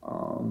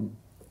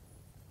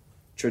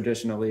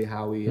traditionally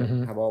how we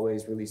have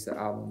always released the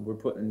album. We're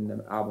putting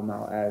the album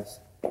out as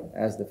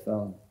the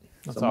film.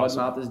 That's so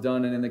awesome. Mudmouth is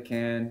done and in the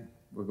can.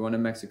 We're going to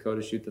Mexico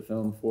to shoot the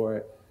film for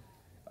it.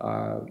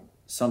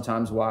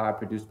 Sometimes Why,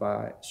 produced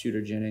by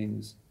Shooter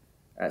Jennings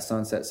at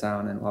Sunset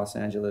Sound in Los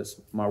Angeles.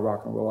 My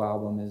rock and roll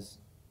album is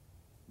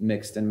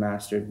mixed and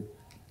mastered.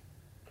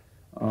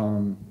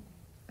 And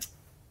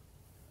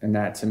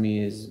that to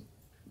me is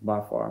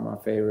by far my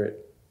favorite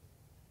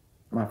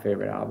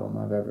album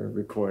I've ever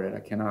recorded. I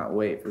cannot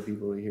wait for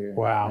people to hear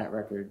that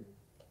record.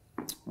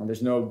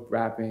 There's no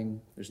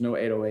rapping, there's no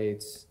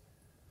 808s.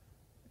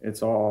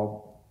 It's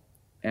all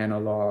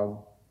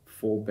analog,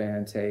 full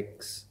band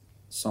takes,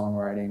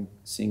 songwriting,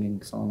 singing,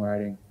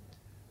 songwriting.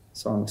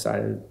 So I'm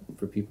excited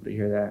for people to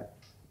hear that.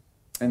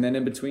 And then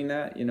in between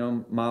that,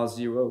 Miles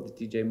Zero with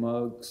DJ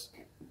Muggs.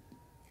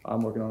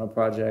 I'm working on a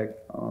project,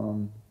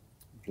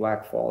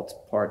 Black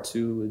Fault Part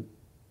 2 with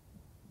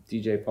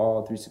DJ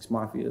Paul, 3-6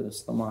 Mafia, the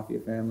Slum Mafia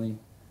family.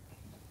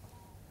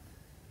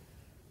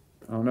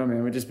 I don't know,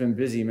 man. We've just been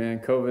busy, man.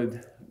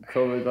 COVID,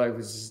 like, it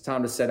was just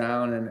time to sit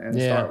down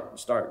and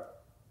start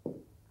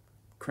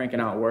cranking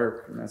out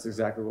work, and that's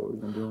exactly what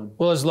we've been doing.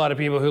 Well, there's a lot of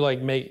people who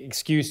like make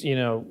excuse.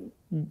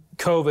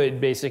 COVID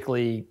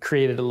basically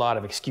created a lot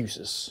of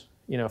excuses.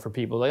 For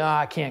people like,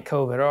 I can't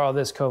COVID, or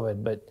this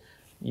COVID, but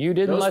you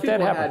didn't let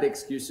that happen. Those people had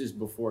excuses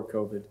before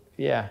COVID.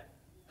 Yeah.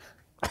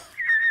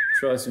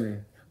 Trust me.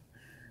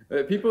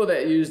 People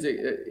that used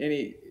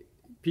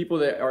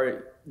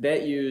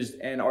that used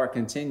and are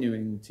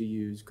continuing to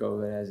use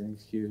COVID as an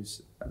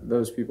excuse,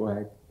 those people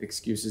had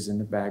excuses in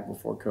the bag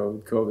before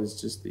COVID. COVID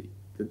is just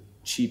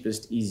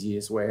cheapest,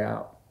 easiest way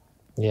out.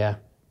 Yeah,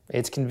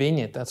 it's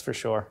convenient, that's for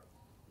sure.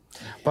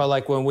 But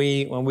like when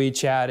we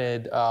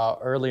chatted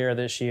earlier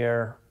this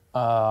year,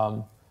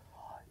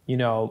 you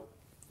know,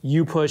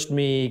 you pushed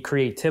me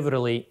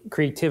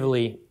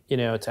creatively, you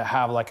know, to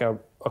have like a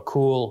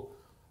cool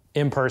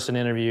in-person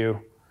interview,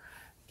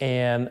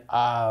 and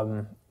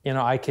you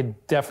know, I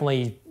could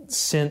definitely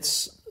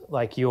sense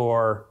like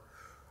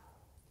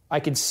I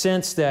could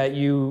sense that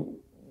you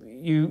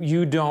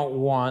don't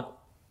want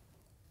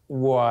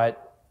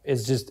what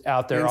is just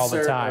out there all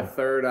the time. Insert a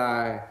third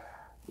eye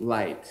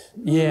light.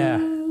 Yeah.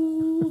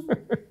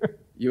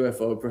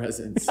 UFO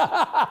presence.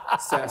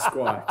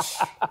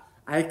 Sasquatch.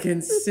 I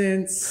can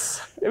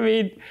sense. I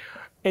mean,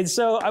 and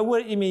so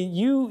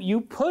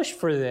you push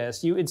for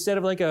this. You, instead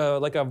of like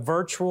a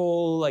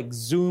virtual like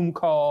Zoom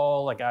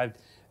call like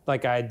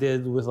I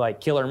did with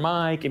like Killer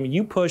Mike. I mean,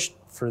 you pushed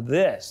for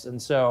this,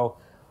 and so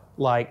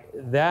like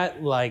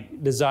that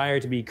like desire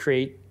to be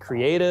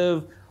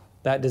creative,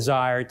 that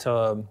desire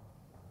to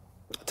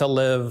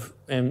live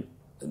and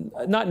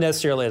not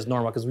necessarily as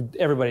normal because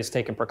everybody's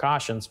taking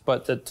precautions,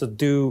 but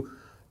to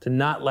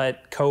not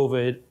let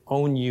COVID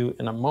own you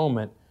in a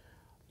moment.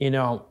 You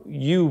know,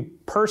 you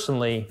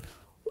personally,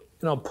 you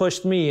know,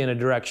 pushed me in a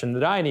direction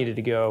that I needed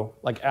to go,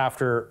 like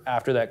after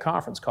that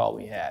conference call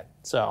we had.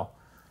 So,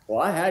 well,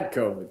 I had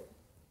COVID,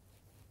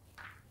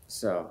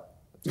 so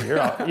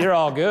you're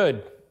all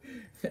good.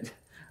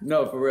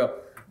 No, for real.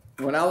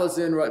 When I was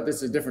in this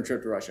is a different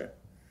trip to Russia.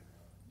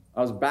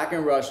 I was back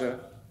in Russia,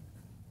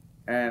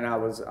 and I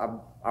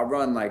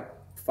run like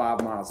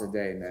 5 miles a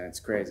day, man. It's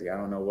crazy. I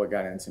don't know what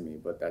got into me,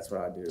 but that's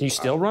what I do. Do you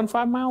still run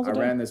 5 miles a day?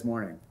 I ran this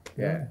morning.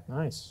 Yeah.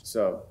 Nice.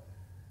 So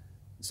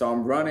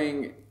I'm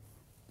running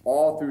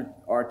all through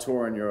our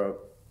tour in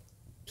Europe,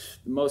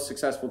 the most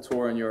successful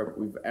tour in Europe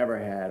we've ever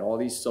had, all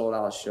these sold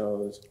out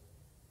shows.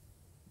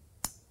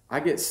 I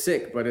get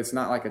sick, but it's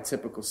not like a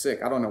typical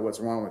sick. I don't know what's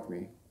wrong with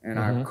me. And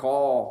I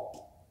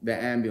call the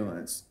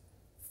ambulance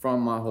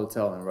from my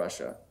hotel in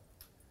Russia.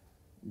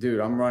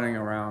 Dude, I'm running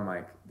around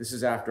like, this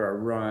is after a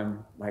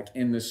run, like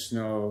in the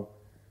snow,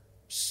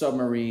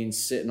 submarine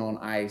sitting on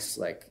ice,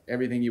 like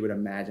everything you would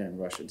imagine in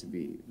Russia to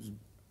be. It was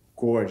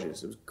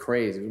gorgeous. It was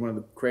crazy. It was one of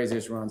the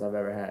craziest runs I've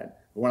ever had.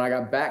 But when I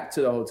got back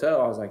to the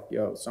hotel, I was like,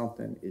 yo,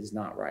 something is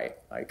not right.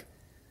 Like,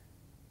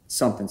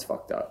 something's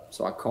fucked up.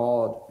 So I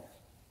called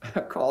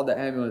the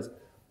ambulance,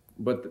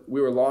 but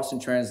we were lost in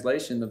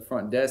translation. The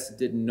front desk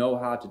didn't know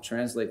how to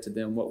translate to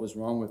them what was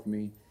wrong with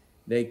me.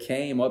 They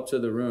came up to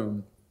the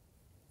room.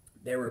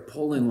 They were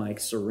pulling like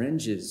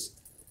syringes,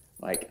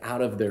 like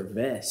out of their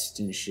vest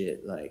and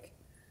shit. Like,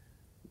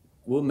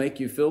 we'll make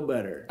you feel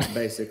better,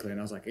 basically. And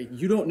I was like,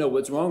 you don't know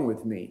what's wrong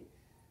with me,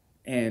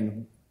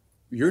 and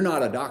you're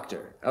not a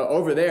doctor.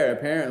 Over there,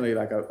 apparently,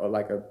 like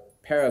a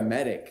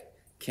paramedic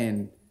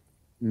can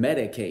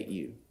medicate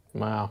you.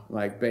 Wow.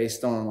 Like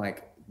based on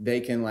like they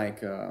can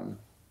like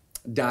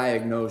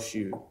diagnose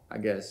you, I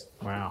guess.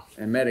 Wow.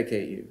 And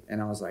medicate you.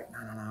 And I was like, no,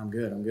 I'm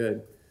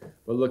good.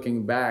 But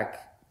looking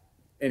back,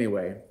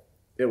 anyway.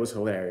 It was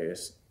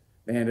hilarious.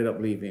 They ended up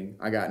leaving.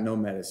 I got no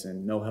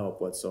medicine, no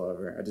help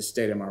whatsoever. I just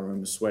stayed in my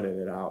room, sweated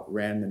it out,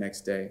 ran the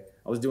next day.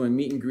 I was doing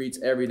meet and greets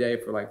every day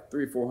for like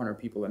 300-400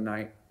 people a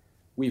night.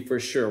 We for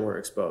sure were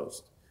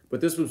exposed.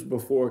 But this was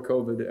before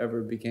COVID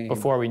ever became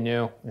before we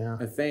knew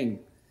a thing.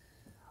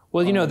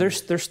 Well, you know, they're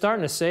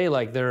starting to say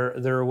like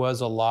there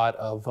was a lot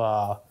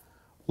of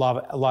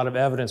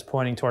evidence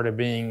pointing toward it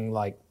being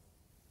like,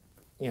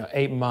 you know,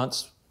 8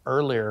 months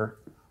earlier.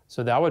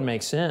 So that would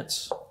make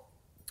sense.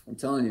 I'm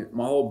telling you,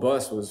 my whole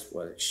bus was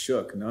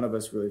shook. None of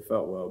us really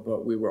felt well,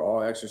 but we were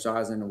all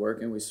exercising and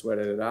working. We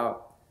sweated it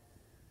out.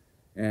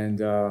 And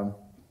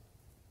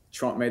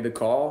Trump made the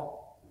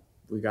call.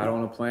 We got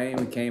on a plane.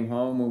 We came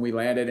home. When we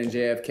landed in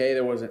JFK,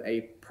 there wasn't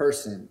a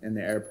person in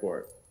the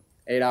airport.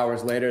 8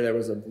 hours later, there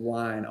was a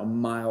line a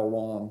mile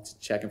long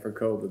checking for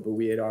COVID, but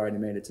we had already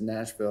made it to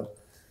Nashville.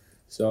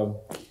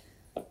 So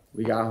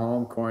we got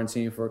home,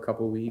 quarantined for a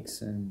couple of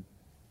weeks, and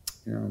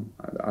you know,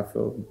 I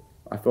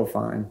feel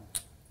fine.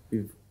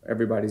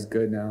 Everybody's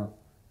good now.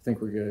 I think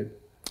we're good.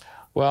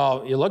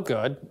 Well, you look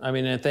good. I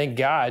mean, and thank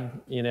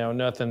God, you know,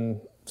 nothing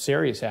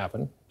serious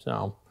happened.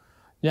 So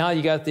now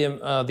you got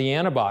the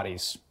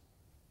antibodies.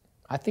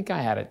 I think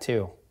I had it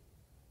too.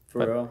 For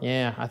real?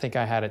 Yeah, I think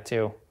I had it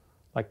too.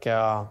 Like,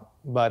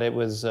 but it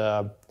was,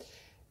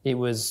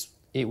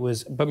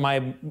 but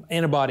my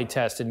antibody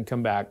test didn't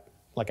come back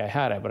like I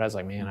had it. But I was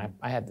like, man,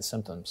 I had the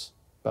symptoms.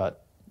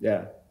 But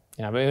yeah,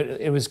 but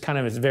it was kind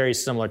of a very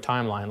similar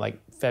timeline, like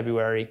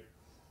February,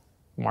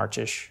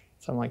 March-ish,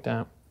 something like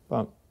that.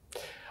 But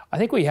I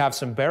think we have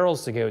some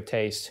barrels to go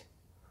taste.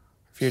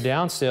 If you're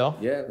down still.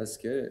 Yeah, let's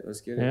get it.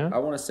 Yeah. I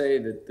want to say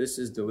that this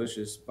is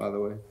delicious, by the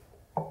way.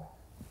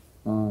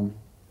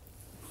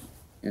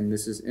 And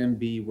this is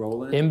MB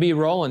Roland. MB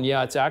Roland,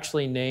 yeah. It's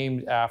actually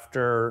named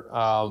after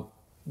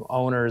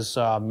owner's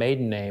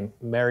maiden name.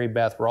 Mary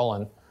Beth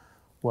Roland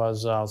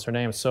was her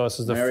name. So this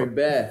is the Mary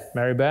Beth.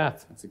 Mary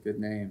Beth. That's a good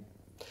name.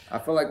 I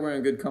feel like we're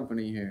in good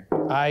company here.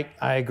 I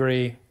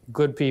agree.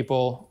 Good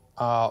people.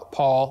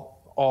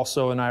 Paul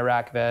also an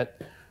Iraq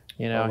vet.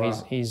 You know,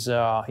 wow. He's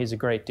a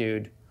great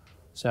dude.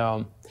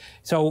 So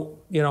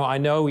you know, I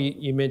know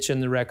you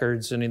mentioned the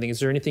records and anything. Is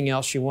there anything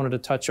else you wanted to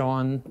touch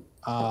on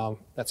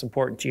that's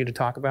important to you to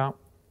talk about?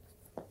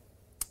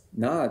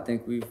 No, I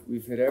think we've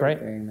hit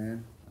everything,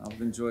 man. I've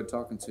enjoyed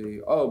talking to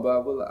you. Oh,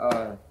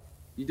 but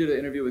you did an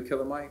interview with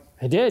Killer Mike?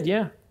 I did,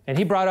 yeah. And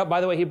he brought up, by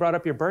the way,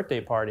 your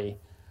birthday party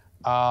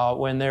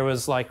when there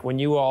was when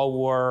you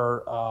all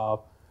were,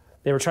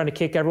 they were trying to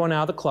kick everyone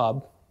out of the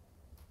club,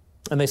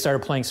 and they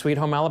started playing Sweet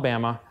Home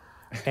Alabama,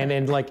 and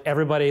then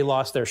everybody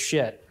lost their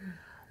shit.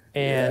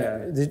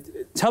 And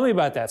tell me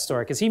about that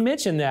story, because he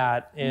mentioned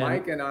that.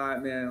 Mike and I,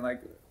 man,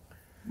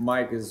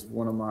 Mike is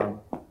one of my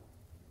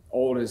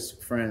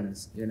oldest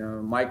friends. You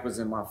know, Mike was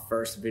in my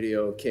first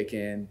video, Kick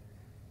In.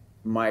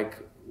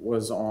 Mike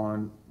was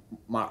on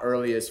my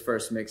earliest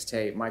first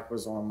mixtape. Mike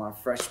was on my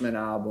freshman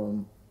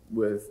album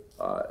with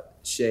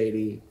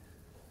Shady.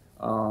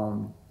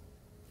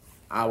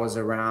 I was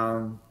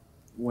around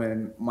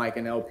when Mike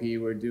and LP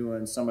were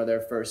doing some of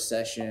their first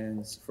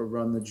sessions for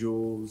Run the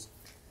Jewels.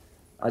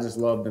 I just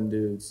love them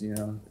dudes, you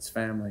know, it's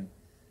family.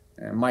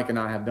 And Mike and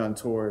I have done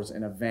tours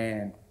in a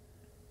van,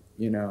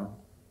 you know.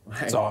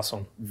 That's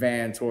awesome.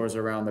 Van tours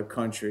around the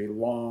country,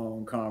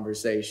 long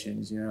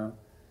conversations, you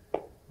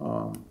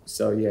know.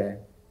 So yeah,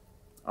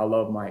 I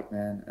love Mike,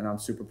 man, and I'm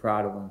super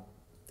proud of him.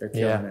 They're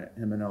killing it.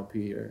 Him and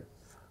LP are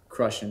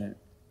crushing it.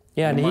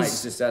 Yeah, and Mike,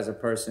 just as a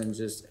person,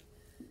 just,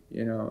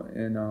 you know,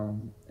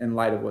 in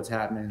light of what's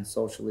happening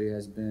socially,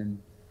 has been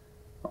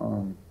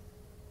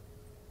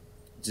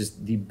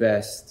just the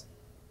best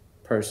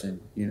person,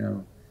 you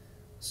know.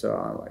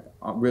 So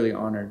I'm really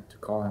honored to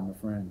call him a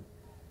friend,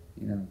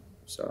 you know.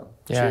 So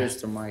cheers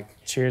to Mike.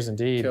 Cheers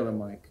indeed. Killer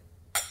Mike.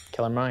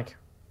 Killer Mike.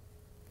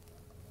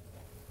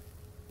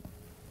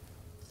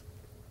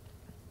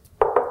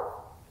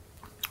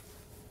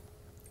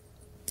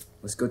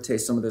 Let's go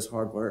taste some of this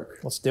hard work.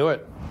 Let's do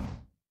it.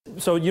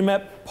 So you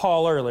met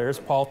Paul earlier. It's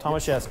Paul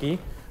Tomaszewski.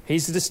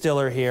 He's the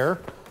distiller here,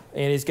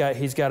 and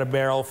he's got a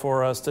barrel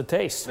for us to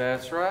taste.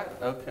 That's right.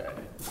 Okay.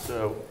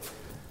 So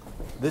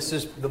this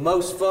is the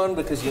most fun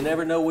because you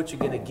never know what you're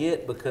going to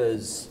get,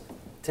 because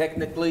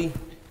technically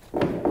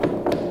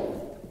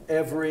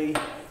every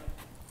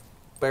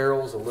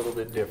barrel's a little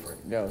bit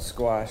different. Yo,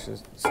 Squatch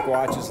is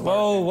lurking.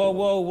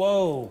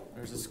 Whoa.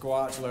 There's a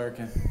Squatch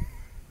lurking.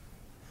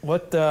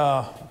 What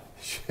the?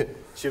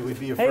 Should we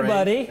be afraid?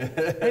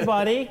 Hey,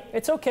 buddy.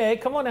 It's okay.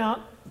 Come on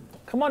out.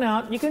 Come on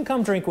out. You can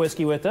come drink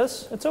whiskey with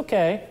us. It's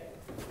okay.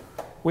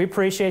 We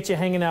appreciate you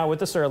hanging out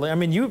with us early. I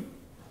mean,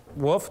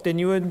 Wolf, didn't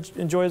you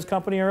enjoy his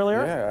company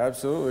earlier? Yeah,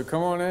 absolutely.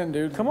 Come on in,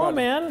 dude. Come on,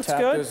 man. It's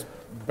good. This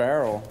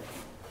barrel.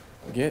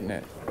 Getting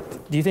it.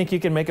 Do you think you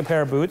can make a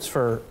pair of boots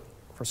for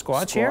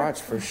Squatch here?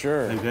 Squatch, for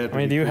sure. I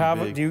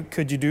mean,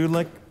 could you do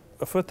like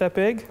a foot that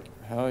big?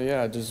 Hell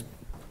yeah, just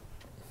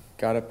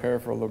got a pair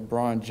for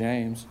LeBron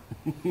James.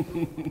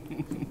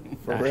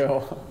 For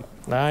real.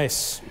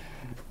 Nice.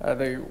 I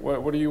think,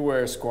 what do you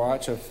wear,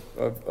 Squatch?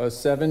 A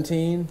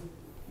 17?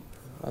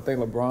 I think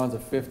LeBron's a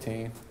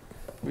 15.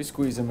 We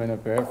squeeze him in a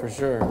pair for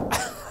sure.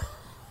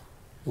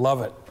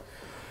 Love it.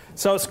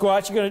 So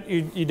Squatch,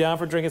 you down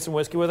for drinking some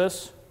whiskey with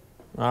us?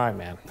 All right,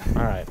 man.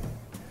 All right.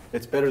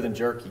 It's better than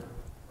jerky.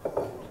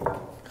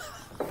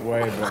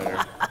 Way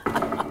better.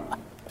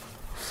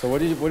 So what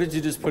did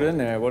you just put in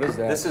there? What is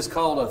that? This is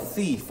called a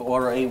thief,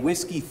 or a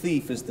whiskey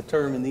thief is the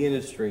term in the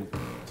industry.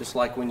 Just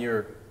like when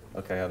you're,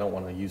 okay, I don't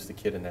want to use the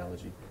kid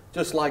analogy.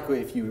 Just like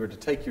if you were to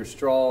take your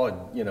straw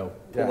and, you know,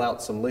 pull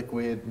out some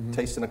liquid,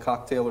 taste in a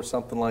cocktail or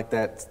something like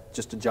that,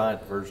 just a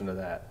giant version of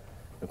that.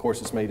 Of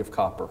course, it's made of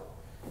copper,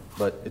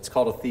 but it's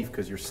called a thief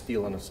because you're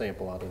stealing a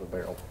sample out of the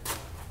barrel.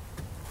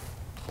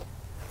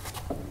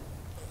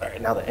 All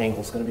right, now the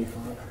angle's going to be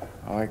fun.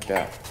 I like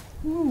that.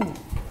 Ooh.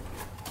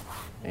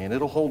 And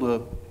it'll hold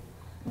a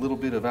little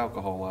bit of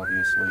alcohol,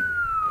 obviously.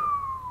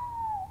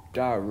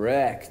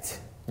 Direct.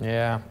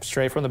 Yeah,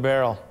 straight from the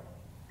barrel.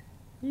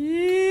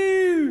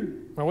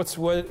 Now what's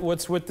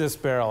with this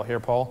barrel here,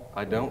 Paul?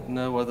 I don't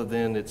know, other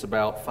than it's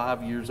about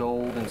 5 years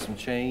old and some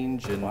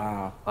change, and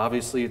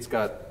obviously it's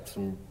got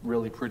some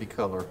really pretty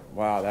color.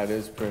 Wow, that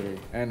is pretty.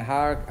 And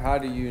how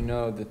do you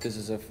know that this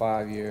is a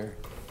 5-year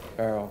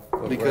barrel?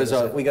 Because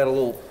we got a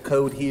little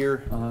code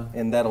here,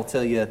 and that'll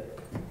tell you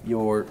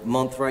your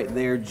month right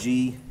there.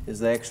 G is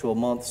the actual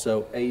month,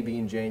 so A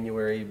being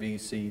January, B,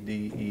 C,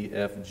 D, E,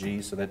 F,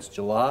 G, so that's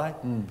July.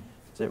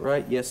 Is that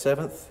right? Yes,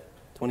 7th,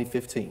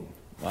 2015.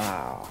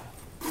 Wow.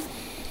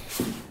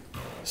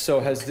 So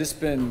has this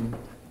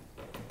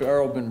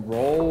barrel been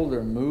rolled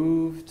or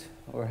moved,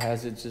 or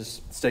has it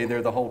just stayed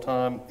there the whole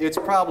time? It's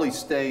probably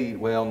stayed,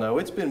 well, no,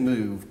 it's been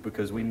moved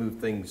because we move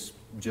things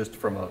just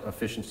from an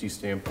efficiency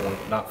standpoint,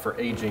 not for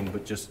aging,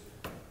 but just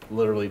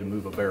literally to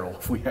move a barrel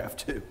if we have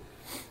to.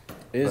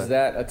 Is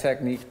that a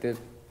technique that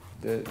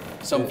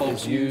some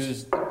folks is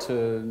used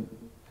to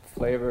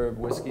flavor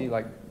whiskey,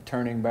 like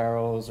turning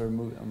barrels or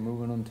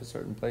moving them to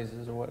certain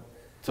places or what?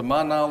 To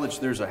my knowledge,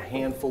 there's a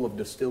handful of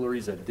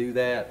distilleries that do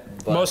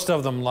that. But most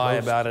of them lie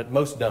about it.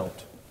 Most don't.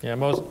 Yeah,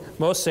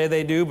 most say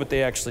they do, but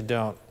they actually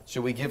don't.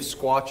 Should we give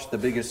Squatch the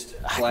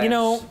biggest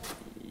glass?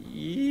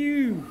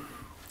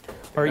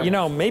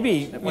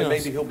 Maybe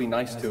maybe he'll be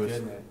nice to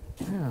us.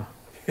 Yeah.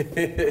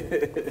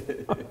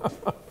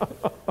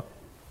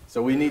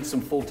 So we need some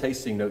full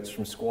tasting notes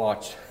from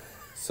Squatch.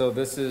 So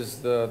this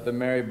is the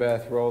Mary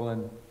Beth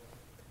Rowland.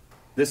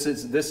 This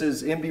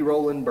is MB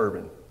Rowland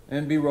bourbon.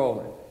 MB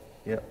Rowland.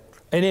 Yep.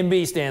 And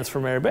MB stands for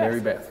Mary Beth.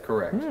 Mary Beth,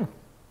 correct.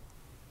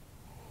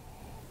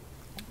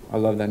 I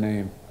love that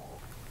name.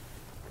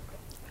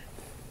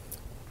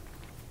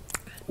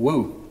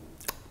 Woo.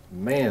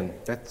 Man,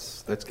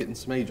 that's getting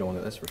some age on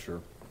it, that's for sure.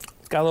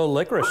 It's got a little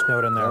licorice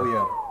note in there. Oh,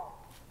 yeah.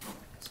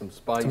 Some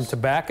spice. Some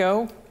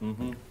tobacco.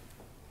 Mm-hmm.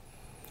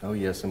 Oh,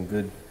 yeah, some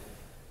good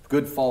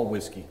fall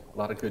whiskey. A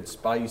lot of good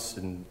spice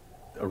and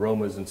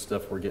aromas and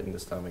stuff we're getting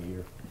this time of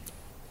year.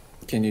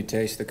 Can you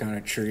taste the kind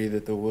of tree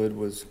that the wood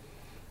was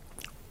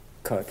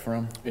cut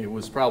from? It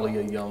was probably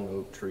a young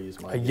oak tree,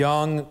 is my guess.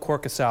 Young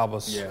Quercus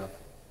albus. Yeah.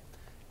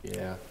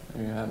 Yeah.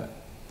 There you have it.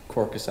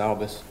 Quercus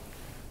albus.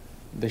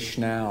 The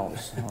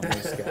schnauz on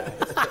this guy.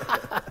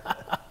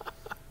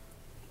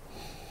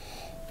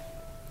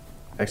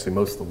 Actually,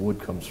 most of the wood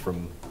comes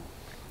from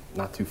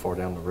not too far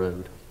down the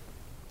road.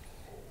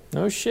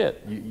 No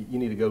shit. You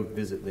need to go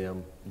visit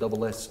them.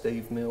 Double S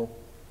Stave Mill.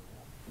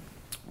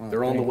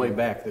 They're on the way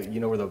back. You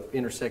know where the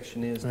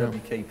intersection is,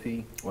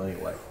 WKP? Well,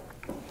 anyway.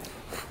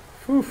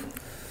 Whew.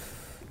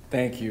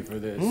 Thank you for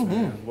this,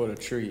 man. What a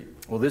treat.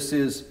 Well, this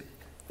is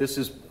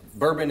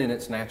bourbon in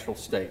its natural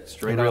state,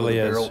 straight It really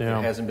out of the barrel. is, yeah.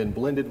 It hasn't been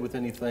blended with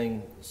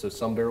anything, so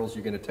some barrels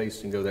you're going to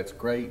taste and go, that's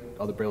great.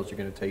 Other barrels you're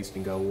going to taste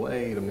and go,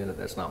 wait a minute,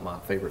 that's not my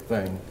favorite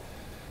thing.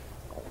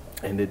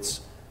 And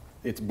it's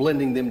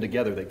blending them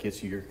together that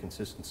gets you your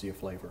consistency of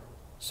flavor.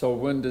 So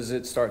when does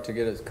it start to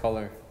get its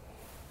color?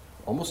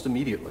 Almost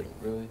immediately.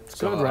 Really?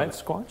 It's good, right?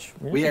 Squatch?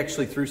 Yeah. We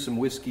actually threw some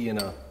whiskey in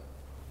a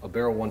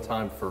barrel one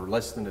time for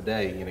less than a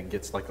day, and it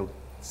gets like a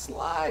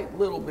slight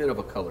little bit of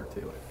a color to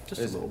it.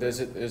 Just a little bit.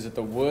 Is it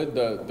the wood,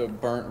 the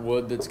burnt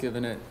wood that's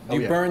giving it? Oh,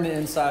 You yeah. burn the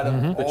inside of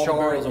all The the char,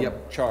 barrels are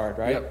yep. charred,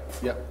 right?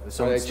 Yep.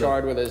 So are they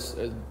charred with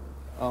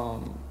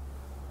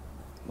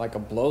like a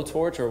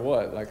blowtorch or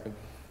what?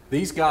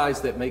 These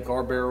guys that make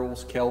our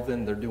barrels,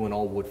 Kelvin, they're doing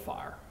all wood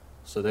fire.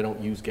 So they don't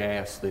use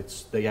gas.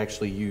 They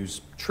actually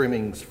use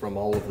trimmings from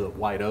all of the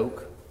white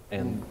oak,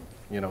 and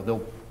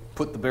they'll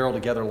put the barrel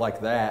together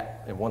like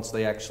that, and once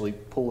they actually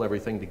pull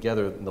everything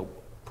together, they'll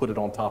put it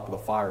on top of the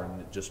fire, and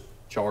it just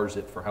chars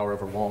it for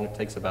however long. It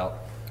takes about,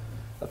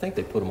 I think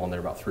they put them on there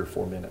about 3 or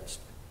 4 minutes.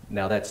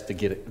 Now that's to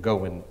get it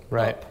going.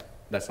 Right. Up.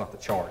 That's not the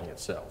charring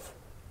itself.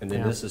 And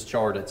then this is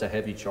charred, it's a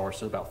heavy char,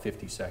 so about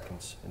 50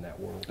 seconds in that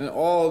world. And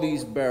all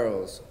these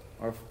barrels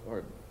are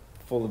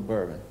full of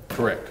bourbon.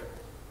 Correct.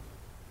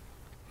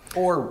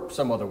 Or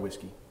some other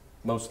whiskey,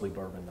 mostly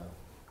bourbon though.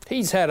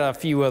 He's had a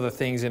few other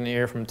things in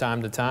here from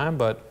time to time,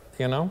 but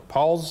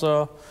Paul's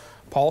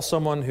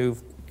someone who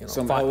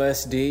some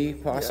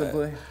LSD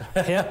possibly.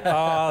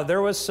 Yeah,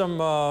 there was some.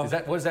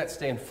 What does that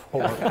stand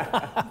for?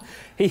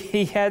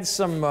 He had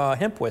some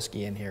hemp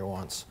whiskey in here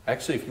once.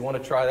 Actually, if you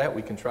want to try that,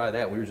 we can try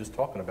that. We were just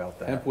talking about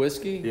that. Hemp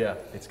whiskey? Yeah,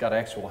 it's got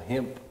actual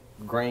hemp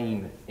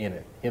grain in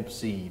it. Hemp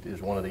seed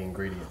is one of the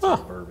ingredients of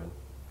the bourbon.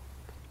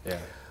 Yeah.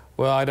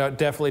 Well, I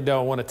definitely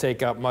don't want to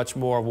take up much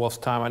more of Wolf's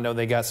time. I know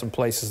they got some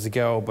places to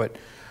go, but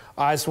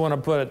I just want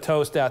to put a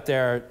toast out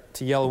there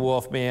to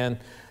Yelawolf, man.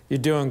 You're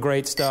doing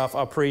great stuff.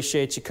 I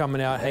appreciate you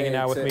coming out, hanging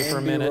out with me for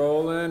a minute.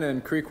 Rolling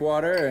and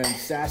Creekwater and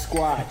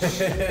Sasquatch.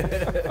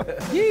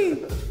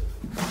 Yee.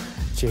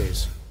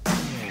 Cheers.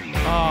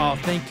 Oh,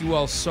 thank you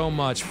all so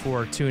much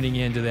for tuning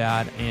into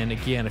that. And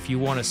again, if you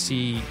want to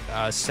see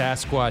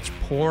Sasquatch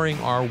pouring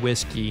our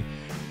whiskey,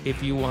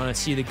 if you want to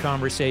see the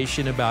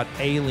conversation about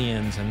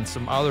aliens and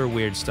some other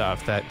weird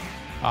stuff that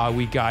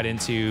we got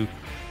into,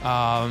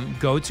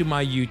 go to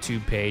my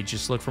YouTube page.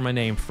 Just look for my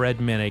name, Fred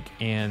Minnick,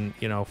 and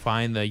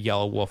find the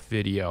Yelawolf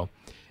video.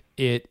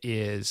 It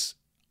is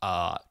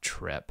a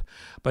trip.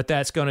 But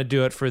that's going to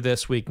do it for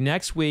this week.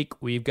 Next week,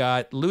 we've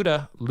got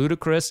Luda.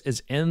 Ludacris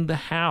is in the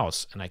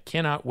house, and I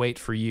cannot wait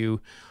for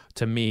you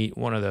to meet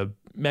one of the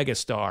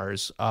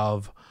megastars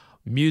of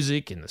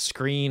music and the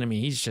screen. I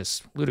mean,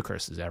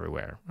 Ludacris is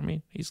everywhere. I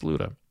mean, he's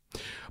Luda.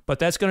 But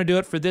that's going to do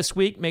it for this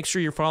week. Make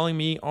sure you're following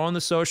me on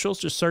the socials.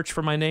 Just search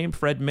for my name,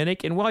 Fred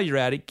Minnick. And while you're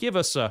at it, give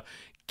us a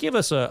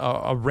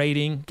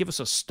rating. Give us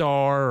a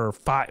star or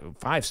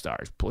five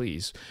stars,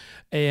 please.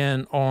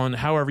 And on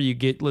however you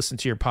listen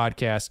to your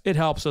podcast, it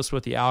helps us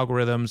with the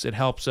algorithms. It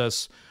helps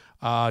us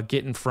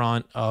get in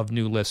front of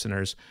new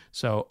listeners.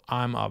 So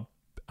I'm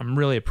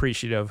really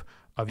appreciative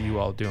of you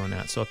all doing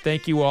that. So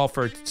thank you all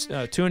for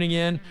tuning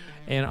in,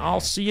 and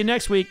I'll see you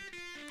next week.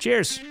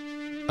 Cheers.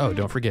 Oh,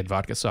 don't forget,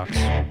 vodka sucks.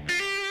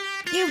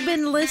 You've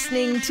been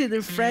listening to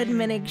The Fred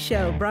Minnick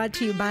Show, brought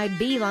to you by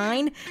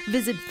Beeline.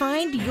 Visit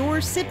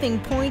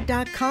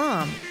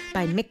FindYourSippingPoint.com,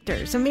 by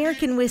Michter's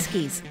American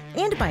Whiskies,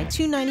 and by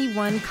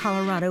 291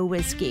 Colorado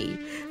Whiskey.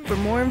 For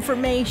more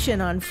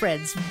information on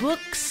Fred's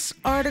books,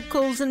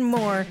 articles, and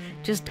more,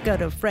 just go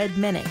to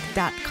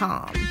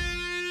FredMinnick.com.